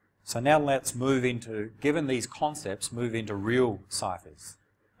 So now let's move into, given these concepts, move into real ciphers,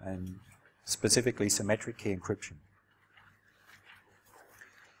 and specifically symmetric key encryption.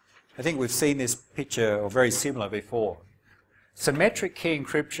 I think we've seen this picture, or very similar, before. Symmetric key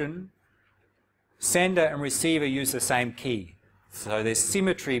encryption, sender and receiver use the same key. So there's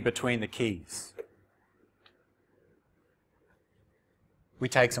symmetry between the keys. We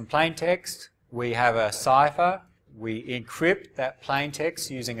take some plaintext, we have a cipher, we encrypt that plaintext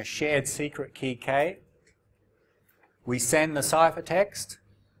using a shared secret key K. We send the ciphertext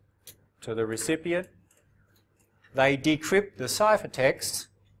to the recipient. They decrypt the ciphertext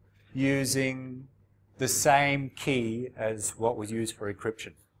using the same key as what was used for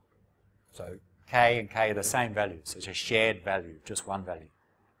encryption. So K and K are the same values. It's a shared value, just one value.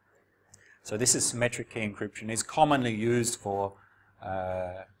 So this is symmetric key encryption. It's commonly used for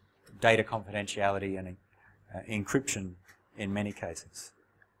data confidentiality and encryption in many cases.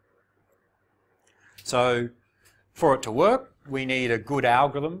 So for it to work, we need a good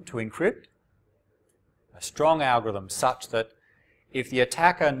algorithm to encrypt, a strong algorithm such that if the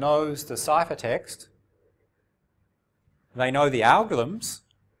attacker knows the ciphertext, they know the algorithms,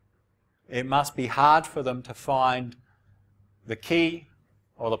 it must be hard for them to find the key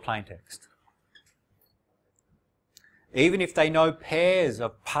or the plaintext. Even if they know pairs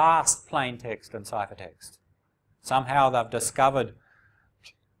of past plaintext and ciphertext, somehow they've discovered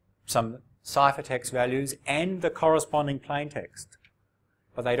some ciphertext values and the corresponding plaintext,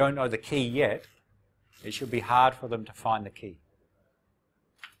 but they don't know the key yet, it should be hard for them to find the key.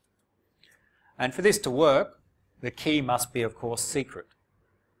 And for this to work, the key must be, of course, secret.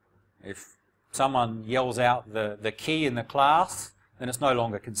 If someone yells out the key in the class, then it's no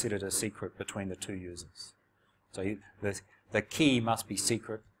longer considered a secret between the two users. So the key must be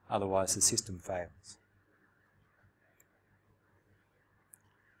secret, otherwise the system fails.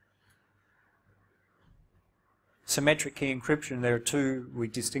 Symmetric key encryption, we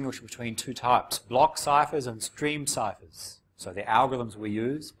distinguish between two types, block ciphers and stream ciphers. So the algorithms we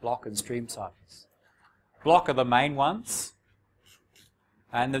use, block and stream ciphers. Block are the main ones,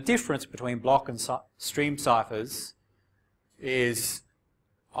 and the difference between block and stream ciphers is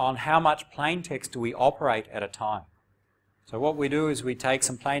on how much plain text do we operate at a time. So what we do is we take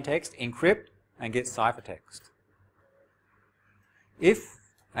some plain text, encrypt, and get ciphertext.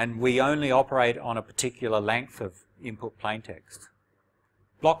 And we only operate on a particular length of input plaintext.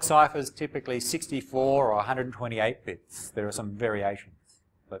 Block ciphers typically 64 or 128 bits. There are some variations,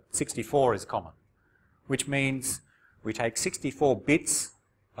 but 64 is common, which means we take 64 bits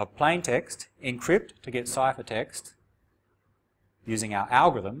of plaintext, encrypt to get ciphertext using our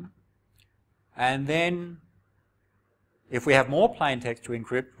algorithm, and then if we have more plaintext to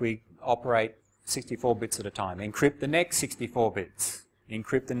encrypt, we operate 64 bits at a time. Encrypt the next 64 bits.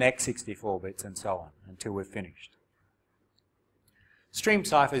 Encrypt the next 64 bits, and so on, until we're finished. Stream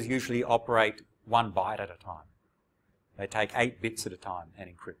ciphers usually operate 1 byte at a time. They take 8 bits at a time and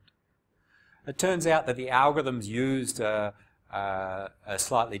encrypt. It turns out that the algorithms used are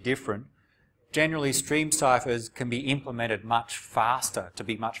slightly different. Generally, stream ciphers can be implemented much faster, to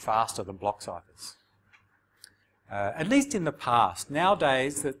be much faster than block ciphers. At least in the past.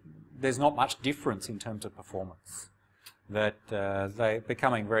 Nowadays, there's not much difference in terms of performance. That they're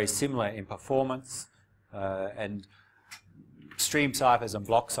becoming very similar in performance, and stream ciphers and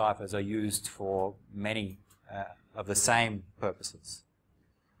block ciphers are used for many of the same purposes.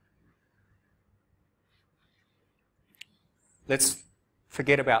 Let's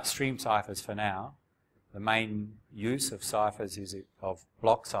forget about stream ciphers for now. The main use of ciphers is of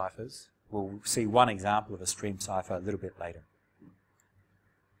block ciphers. We'll see one example of a stream cipher a little bit later.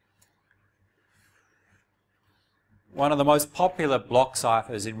 One of the most popular block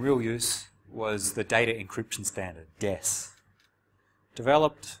ciphers in real use was the data encryption standard, DES.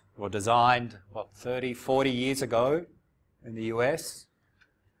 Developed or designed, 30, 40 years ago in the US.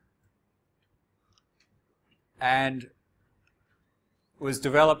 And was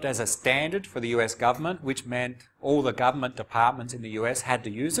developed as a standard for the US government, which meant all the government departments in the US had to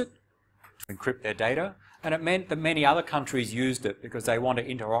use it to encrypt their data. And it meant that many other countries used it because they want to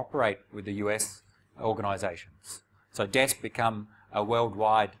interoperate with the US organizations. So DES become a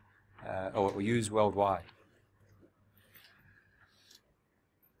worldwide, or used worldwide.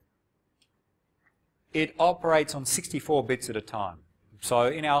 It operates on 64 bits at a time. So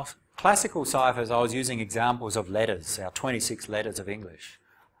in our classical ciphers, I was using examples of letters, our 26 letters of English.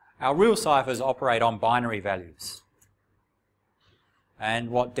 Our real ciphers operate on binary values. And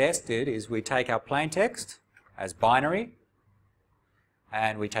what DES did is we take our plain text as binary,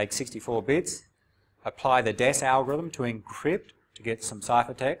 and we take 64 bits, apply the DES algorithm to encrypt to get some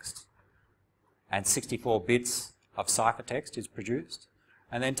ciphertext, and 64 bits of ciphertext is produced,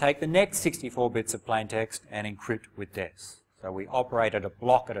 and then take the next 64 bits of plain text and encrypt with DES. So we operate at a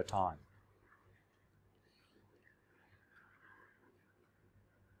block at a time.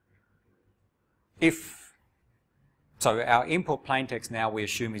 So our input plain text now we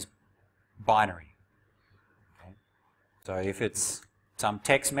assume is binary. Okay. So if it's some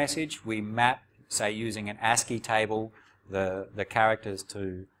text message, we map, say using an ASCII table, the characters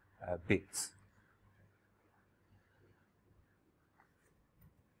to bits.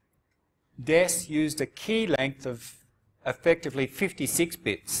 DES used a key length of effectively 56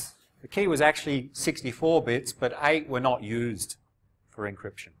 bits. The key was actually 64 bits, but 8 were not used for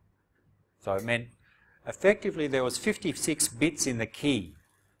encryption. So it meant effectively there was 56 bits in the key.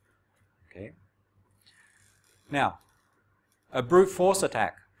 Okay. Now, a brute force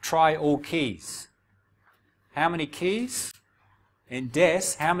attack, try all keys. How many keys? In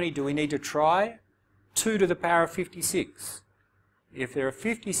DES, how many do we need to try? 2 to the power of 56. If there are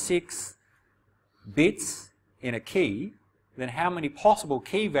 56 bits in a key, then how many possible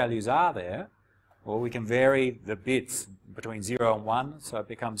key values are there? Well, we can vary the bits between 0 and 1, so it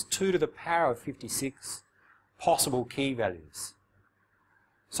becomes 2 to the power of 56 possible key values.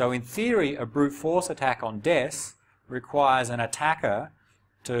 So in theory, a brute force attack on DES requires an attacker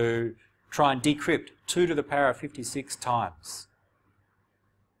to try and decrypt 2 to the power of 56 times.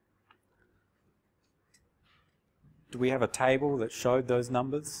 Do we have a table that showed those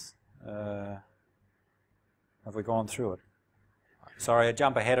numbers? Have we gone through it? Sorry, I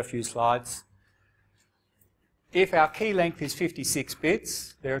jump ahead a few slides. if our key length is 56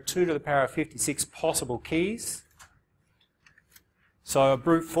 bits, there are 2 to the power of 56 possible keys. So a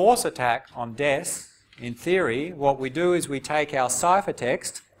brute force attack on DES, in theory, what we do is we take our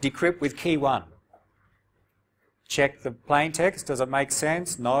ciphertext, decrypt with key 1. Check the plain text, does it make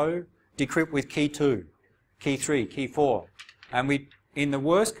sense? No. Decrypt with key 2, key 3, key 4. And in the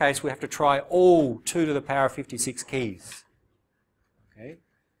worst case, we have to try all 2 to the power of 56 keys. Okay?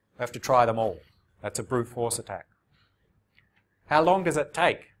 We have to try them all. That's a brute force attack. How long does it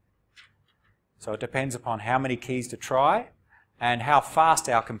take? So it depends upon how many keys to try and how fast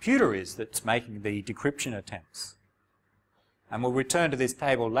our computer is that's making the decryption attempts. And we'll return to this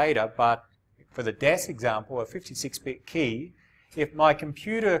table later, but for the DES example, a 56-bit key, if my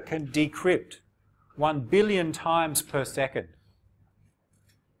computer can decrypt 1 billion times per second,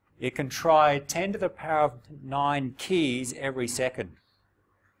 it can try 10 to the power of 9 keys every second.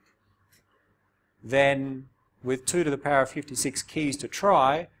 Then, with 2 to the power of 56 keys to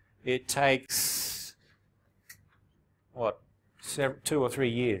try, it takes, what, 2 or 3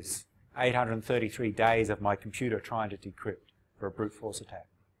 years, 833 days of my computer trying to decrypt for a brute force attack.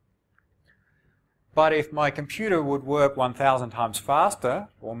 But if my computer would work 1,000 times faster,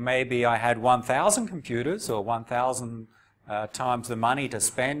 or maybe I had 1,000 computers, or 1,000 times the money to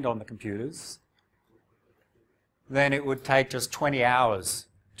spend on the computers, then it would take just 20 hours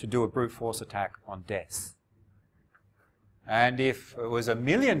to do a brute force attack on DES. And if it was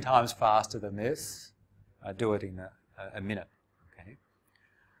 1,000,000 times faster than this, I'd do it in a minute. Okay.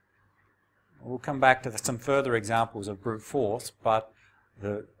 We'll come back to some further examples of brute force, but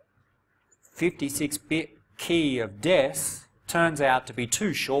the 56-bit key of DES turns out to be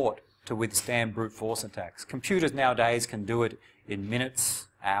too short to withstand brute force attacks. Computers nowadays can do it in minutes,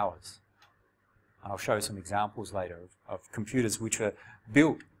 hours. I'll show some examples later of computers which were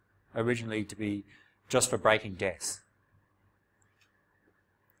built originally to be just for breaking DES.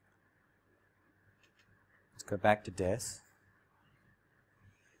 Let's go back to DES.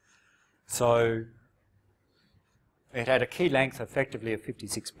 So it had a key length effectively of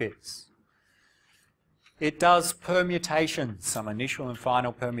 56 bits. It does permutations, some initial and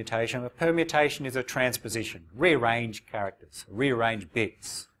final permutation. A permutation is a transposition, rearrange characters, rearrange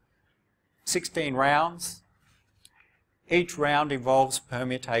bits. 16 rounds. Each round involves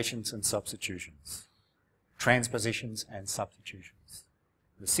permutations and substitutions, transpositions and substitutions.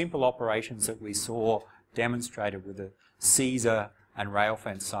 The simple operations that we saw demonstrated with the Caesar and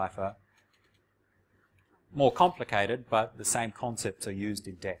rail-fence cipher, more complicated, but the same concepts are used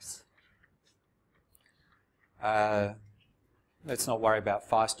in DES. Let's not worry about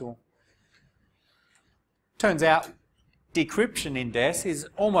Feistel. Turns out decryption in DES is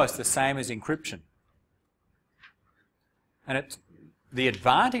almost the same as encryption. And the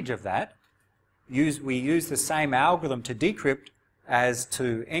advantage of that, we use the same algorithm to decrypt as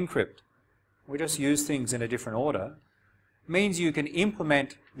to encrypt. We just use things in a different order. Means you can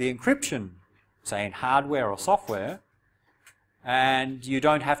implement the encryption, say in hardware or software, and you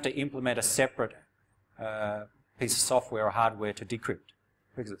don't have to implement a separate piece of software or hardware to decrypt,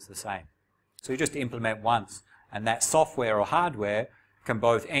 because it's the same. So you just implement once, and that software or hardware can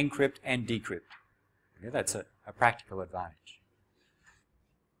both encrypt and decrypt. Okay, that's a practical advantage.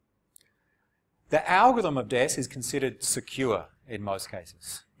 The algorithm of DES is considered secure in most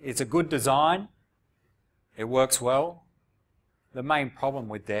cases. It's a good design, it works well. The main problem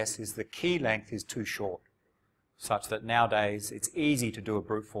with DES is the key length is too short, such that nowadays it's easy to do a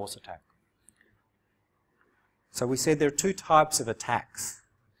brute force attack. So we said there are 2 types of attacks: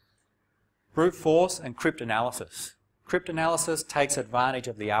 brute force and cryptanalysis. Cryptanalysis takes advantage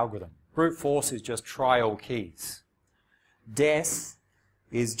of the algorithm. Brute force is just try all keys. DES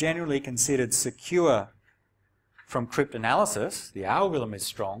is generally considered secure from cryptanalysis. The algorithm is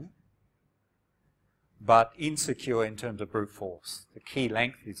strong, but insecure in terms of brute force. The key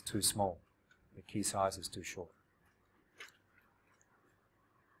length is too small. The key size is too short.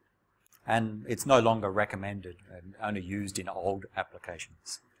 And it's no longer recommended and only used in old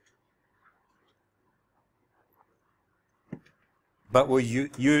applications. But were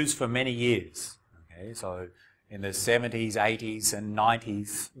used for many years. Okay, so in the 70s, 80s and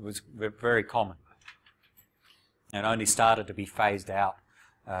 90s it was very common. And only started to be phased out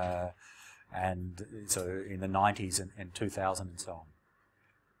and so in the 90s and 2000 and so on.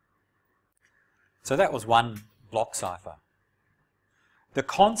 So that was one block cipher. The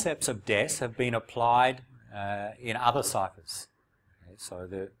concepts of DES have been applied in other ciphers. Okay, so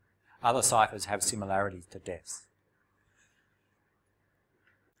the other ciphers have similarities to DES.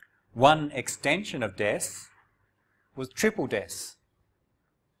 One extension of DES was triple DES.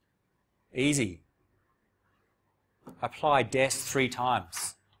 Easy. apply des 3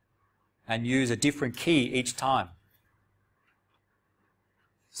 times and use a different key each time.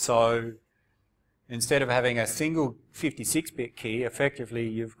 So instead of having a single 56-bit key, effectively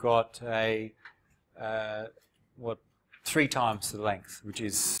you've got a 3 times the length, which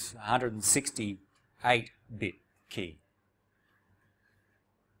is 168-bit key.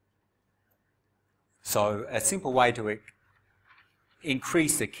 So a simple way to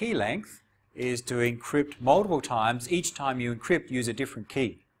increase the key length is to encrypt multiple times. Each time you encrypt, use a different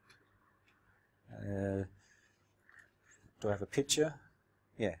key. Do I have a picture?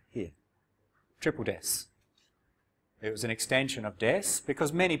 Yeah, here. Triple DES. It was an extension of DES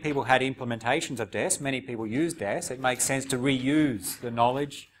because many people had implementations of DES, many people use DES. It makes sense to reuse the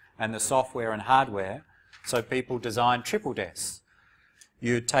knowledge and the software and hardware, so people designed triple DES.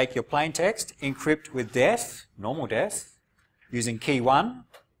 You'd take your plain text, encrypt with DES, normal DES, using key 1.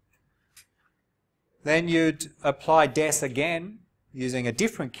 Then you'd apply DES again using a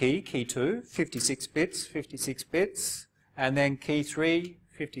different key, key 2, 56 bits, and then key 3,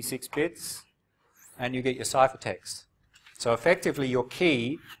 56 bits, and you get your ciphertext. So effectively your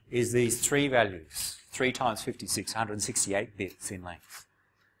key is these 3 values, 3 times 56, 168 bits in length.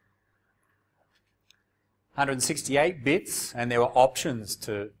 168 bits, and there were options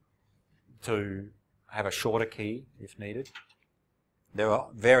to have a shorter key if needed. There are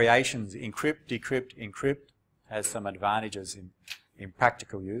variations, encrypt, decrypt, encrypt, has some advantages in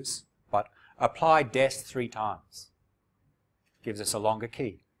practical use, but apply DES 3 times. Gives us a longer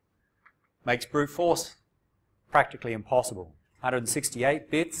key. Makes brute force practically impossible. 168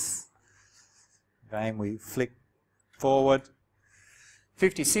 bits. Again, we flick forward.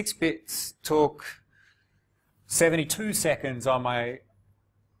 56 bits took 72 seconds on my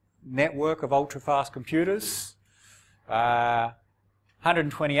network of ultra-fast computers.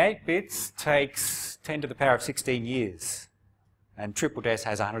 128 bits takes 10 to the power of 16 years. And triple DES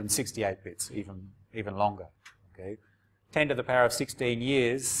has 168 bits, even longer. Okay? 10 to the power of 16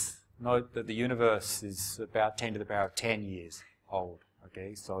 years, note that the universe is about 10 to the power of 10 years old.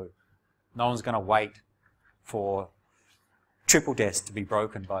 Okay? So no one's going to wait for triple DES to be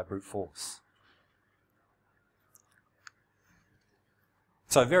broken by brute force.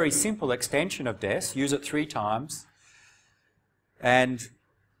 So a very simple extension of DES, use it 3 times, and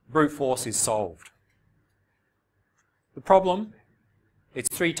brute force is solved. The problem, it's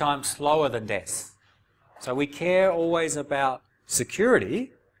 3 times slower than DES. So we care always about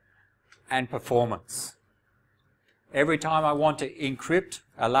security and performance. Every time I want to encrypt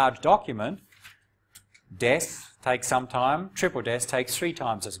a large document, DES takes some time, triple DES takes 3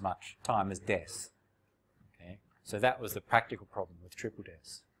 times as much time as DES. Okay? So that was the practical problem with triple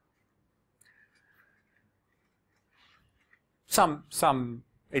DES.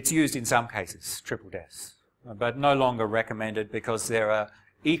 It's used in some cases, triple DES, but no longer recommended because there are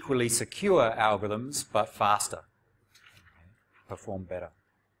equally secure algorithms, but faster, perform better.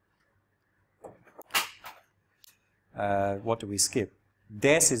 What do we skip?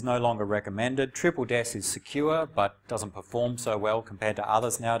 DES is no longer recommended. Triple DES is secure, but doesn't perform so well compared to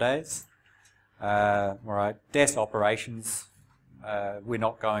others nowadays. All right, DES operations, we're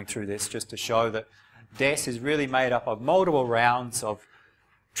not going through this, just to show that DES is really made up of multiple rounds of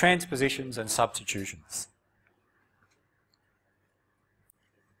transpositions and substitutions.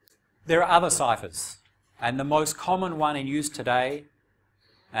 There are other ciphers, and the most common one in use today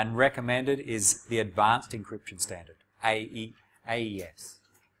and recommended is the Advanced Encryption Standard, AES.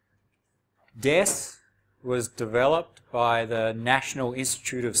 DES was developed by the National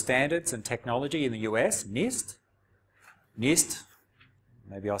Institute of Standards and Technology in the US, NIST. NIST,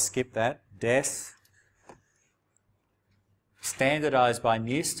 maybe I'll skip that, DES. Standardized by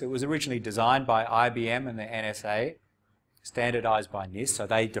NIST. It was originally designed by IBM and the NSA. Standardized by NIST, so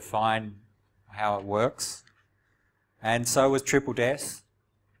they define how it works. And so was triple DES.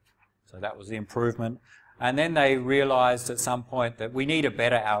 So that was the improvement. And then they realized at some point that we need a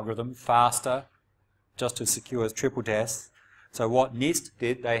better algorithm, faster, just as secure as triple DES. So what NIST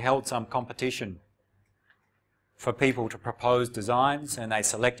did, they held some competition for people to propose designs, and they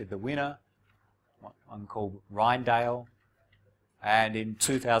selected the winner, one called Rindale. And in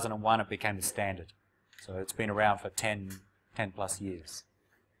 2001 it became the standard. So it's been around for 10 plus years.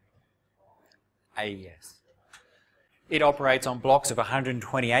 AES. It operates on blocks of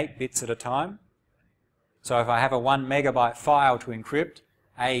 128 bits at a time. So if I have a 1 megabyte file to encrypt,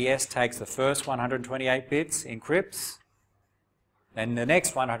 AES takes the first 128 bits, encrypts, then the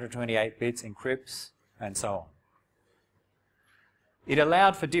next 128 bits encrypts, and so on. It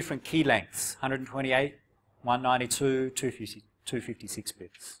allowed for different key lengths, 128, 192, 256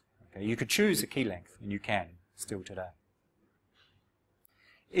 bits. Okay, you could choose the key length, and you can still today.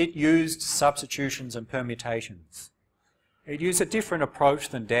 It used substitutions and permutations. It used a different approach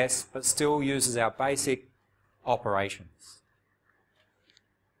than DES, but still uses our basic operations.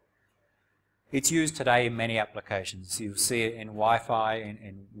 It's used today in many applications. You'll see it in Wi-Fi,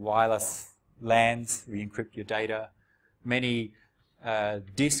 in wireless LANs, where you encrypt your data. Many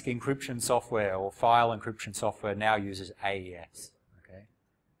disk encryption software or file encryption software now uses AES. Okay?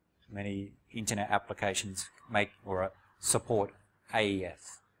 Many internet applications make or support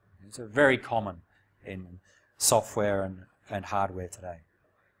AES. It's very common in software and hardware today.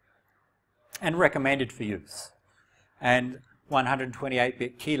 And recommended for use. And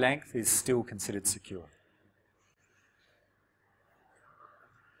 128-bit key length is still considered secure.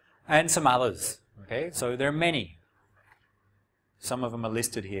 And some others. Okay, so there are many. Some of them are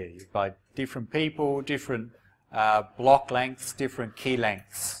listed here by different people, different block lengths, different key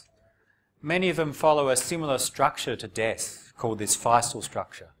lengths. Many of them follow a similar structure to DES, called this Feistel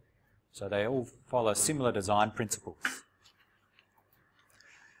structure. So they all follow similar design principles.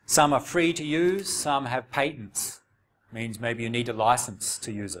 Some are free to use, some have patents. Means maybe you need a license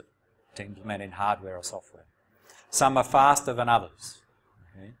to use it, to implement in hardware or software. Some are faster than others.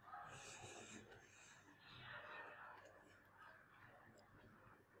 Okay.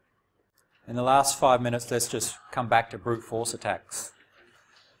 In the last 5 minutes, let's just come back to brute force attacks.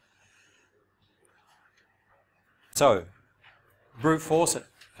 So, brute force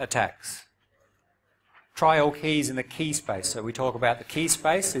attacks. Try all keys in the key space. So we talk about the key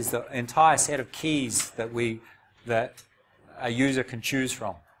space is the entire set of keys that a user can choose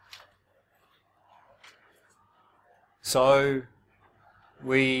from. So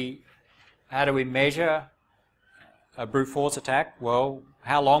how do we measure a brute force attack? Well,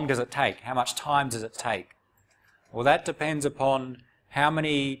 how long does it take? How much time does it take? Well, that depends upon how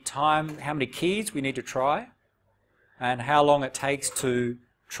many keys we need to try and how long it takes to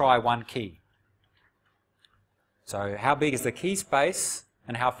try one key. So how big is the key space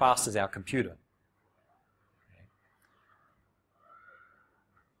and how fast is our computer?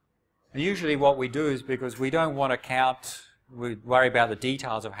 And usually what we do is, because we don't want to count, we worry about the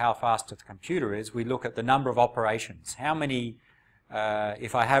details of how fast the computer is, we look at the number of operations. How many,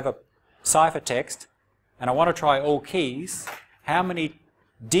 if I have a ciphertext and I want to try all keys, how many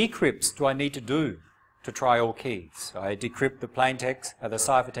decrypts do I need to do to try all keys? So I decrypt the plaintext, the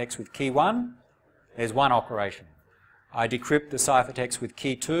ciphertext with key 1, there's one operation. I decrypt the ciphertext with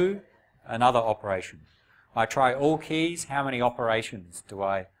key 2, another operation. I try all keys, how many operations do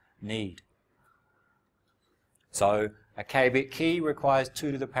I need? So a k-bit key requires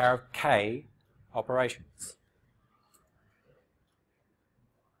 2 to the power of k operations.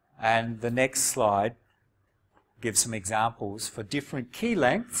 And the next slide gives some examples for different key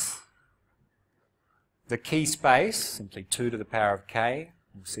lengths. The key space, simply 2 to the power of k.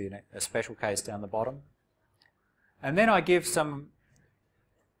 You'll see a special case down the bottom. And then I give some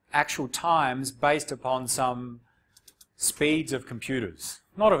actual times based upon some speeds of computers.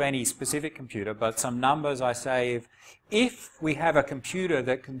 Not of any specific computer, but some numbers. I say if we have a computer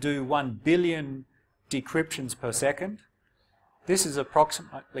that can do 1 billion decryptions per second, this is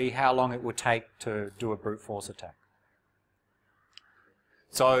approximately how long it would take to do a brute force attack.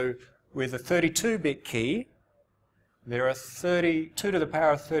 So with a 32-bit key, there are 2 to the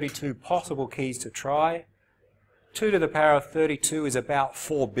power of 32 possible keys to try. 2 to the power of 32 is about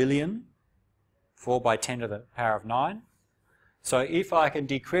 4 billion, 4 by 10 to the power of 9. So if I can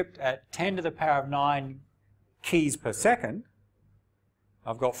decrypt at 10 to the power of 9 keys per second,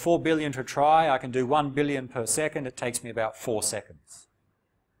 I've got 4 billion to try. I can do 1 billion per second. It takes me about 4 seconds.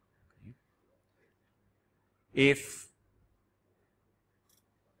 If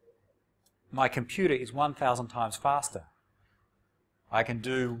my computer is 1,000 times faster, I can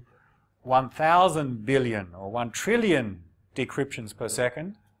do 1,000 billion or 1 trillion decryptions per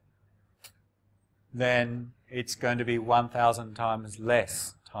second, then it's going to be 1,000 times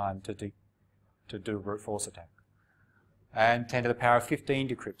less time to do a brute force attack. And 10 to the power of 15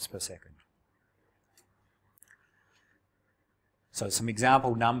 decrypts per second. So some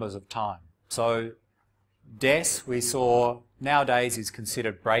example numbers of time. So DES, we saw, nowadays is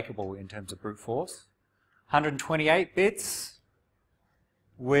considered breakable in terms of brute force. 128 bits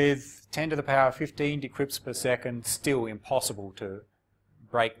with 10 to the power of 15 decrypts per second, still impossible to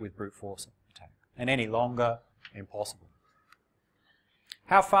break with brute force attack. And any longer, impossible.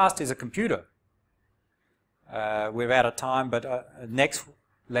 How fast is a computer? We're out of time, but next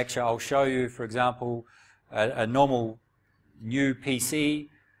lecture I'll show you, for example, a normal new PC.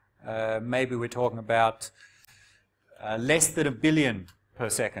 Maybe we're talking about less than 1 billion per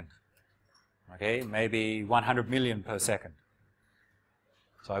second. Okay, maybe 100 million per second.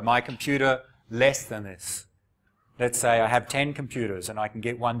 So my computer, less than this. Let's say I have 10 computers and I can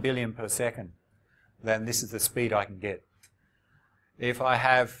get 1 billion per second. Then this is the speed I can get. If I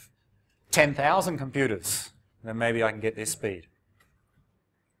have 10,000 computers, then maybe I can get this speed.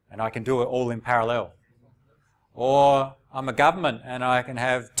 And I can do it all in parallel. Or I'm a government and I can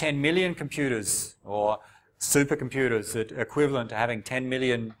have 10 million computers or supercomputers that are equivalent to having 10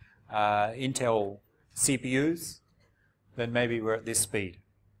 million Intel CPUs, then maybe we're at this speed.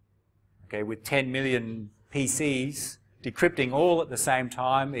 Okay, with 10 million PCs decrypting all at the same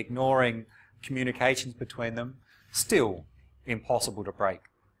time, ignoring communications between them, still impossible to break.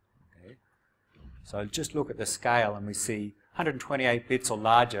 Okay. So just look at the scale and we see 128 bits or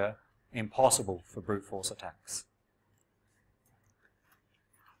larger, impossible for brute force attacks.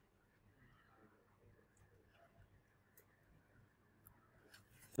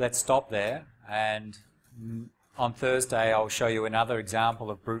 Let's stop there, and on Thursday I'll show you another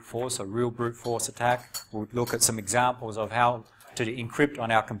example of brute force, a real brute force attack. We'll look at some examples of how to encrypt on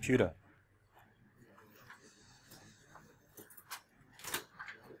our computer.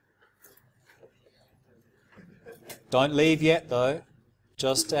 Don't leave yet though.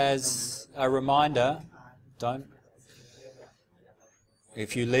 Just as a reminder, don't.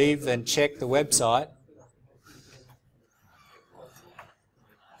 If you leave, then check the website.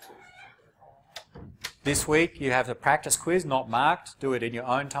 This week you have the practice quiz, not marked, do it in your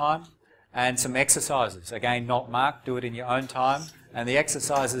own time, and some exercises, again not marked, do it in your own time. And the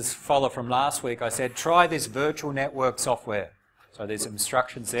exercises follow from last week. I said try this virtual network software. So there's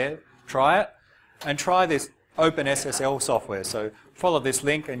instructions there, try it, and try this OpenSSL software. So follow this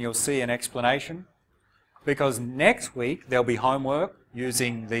link and you'll see an explanation, because next week there'll be homework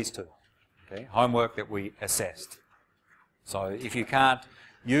using these two, okay? Homework that we assessed. So if you can't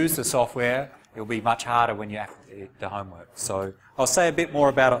use the software, it'll be much harder when you have the homework. So I'll say a bit more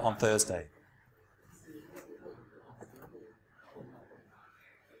about it on Thursday.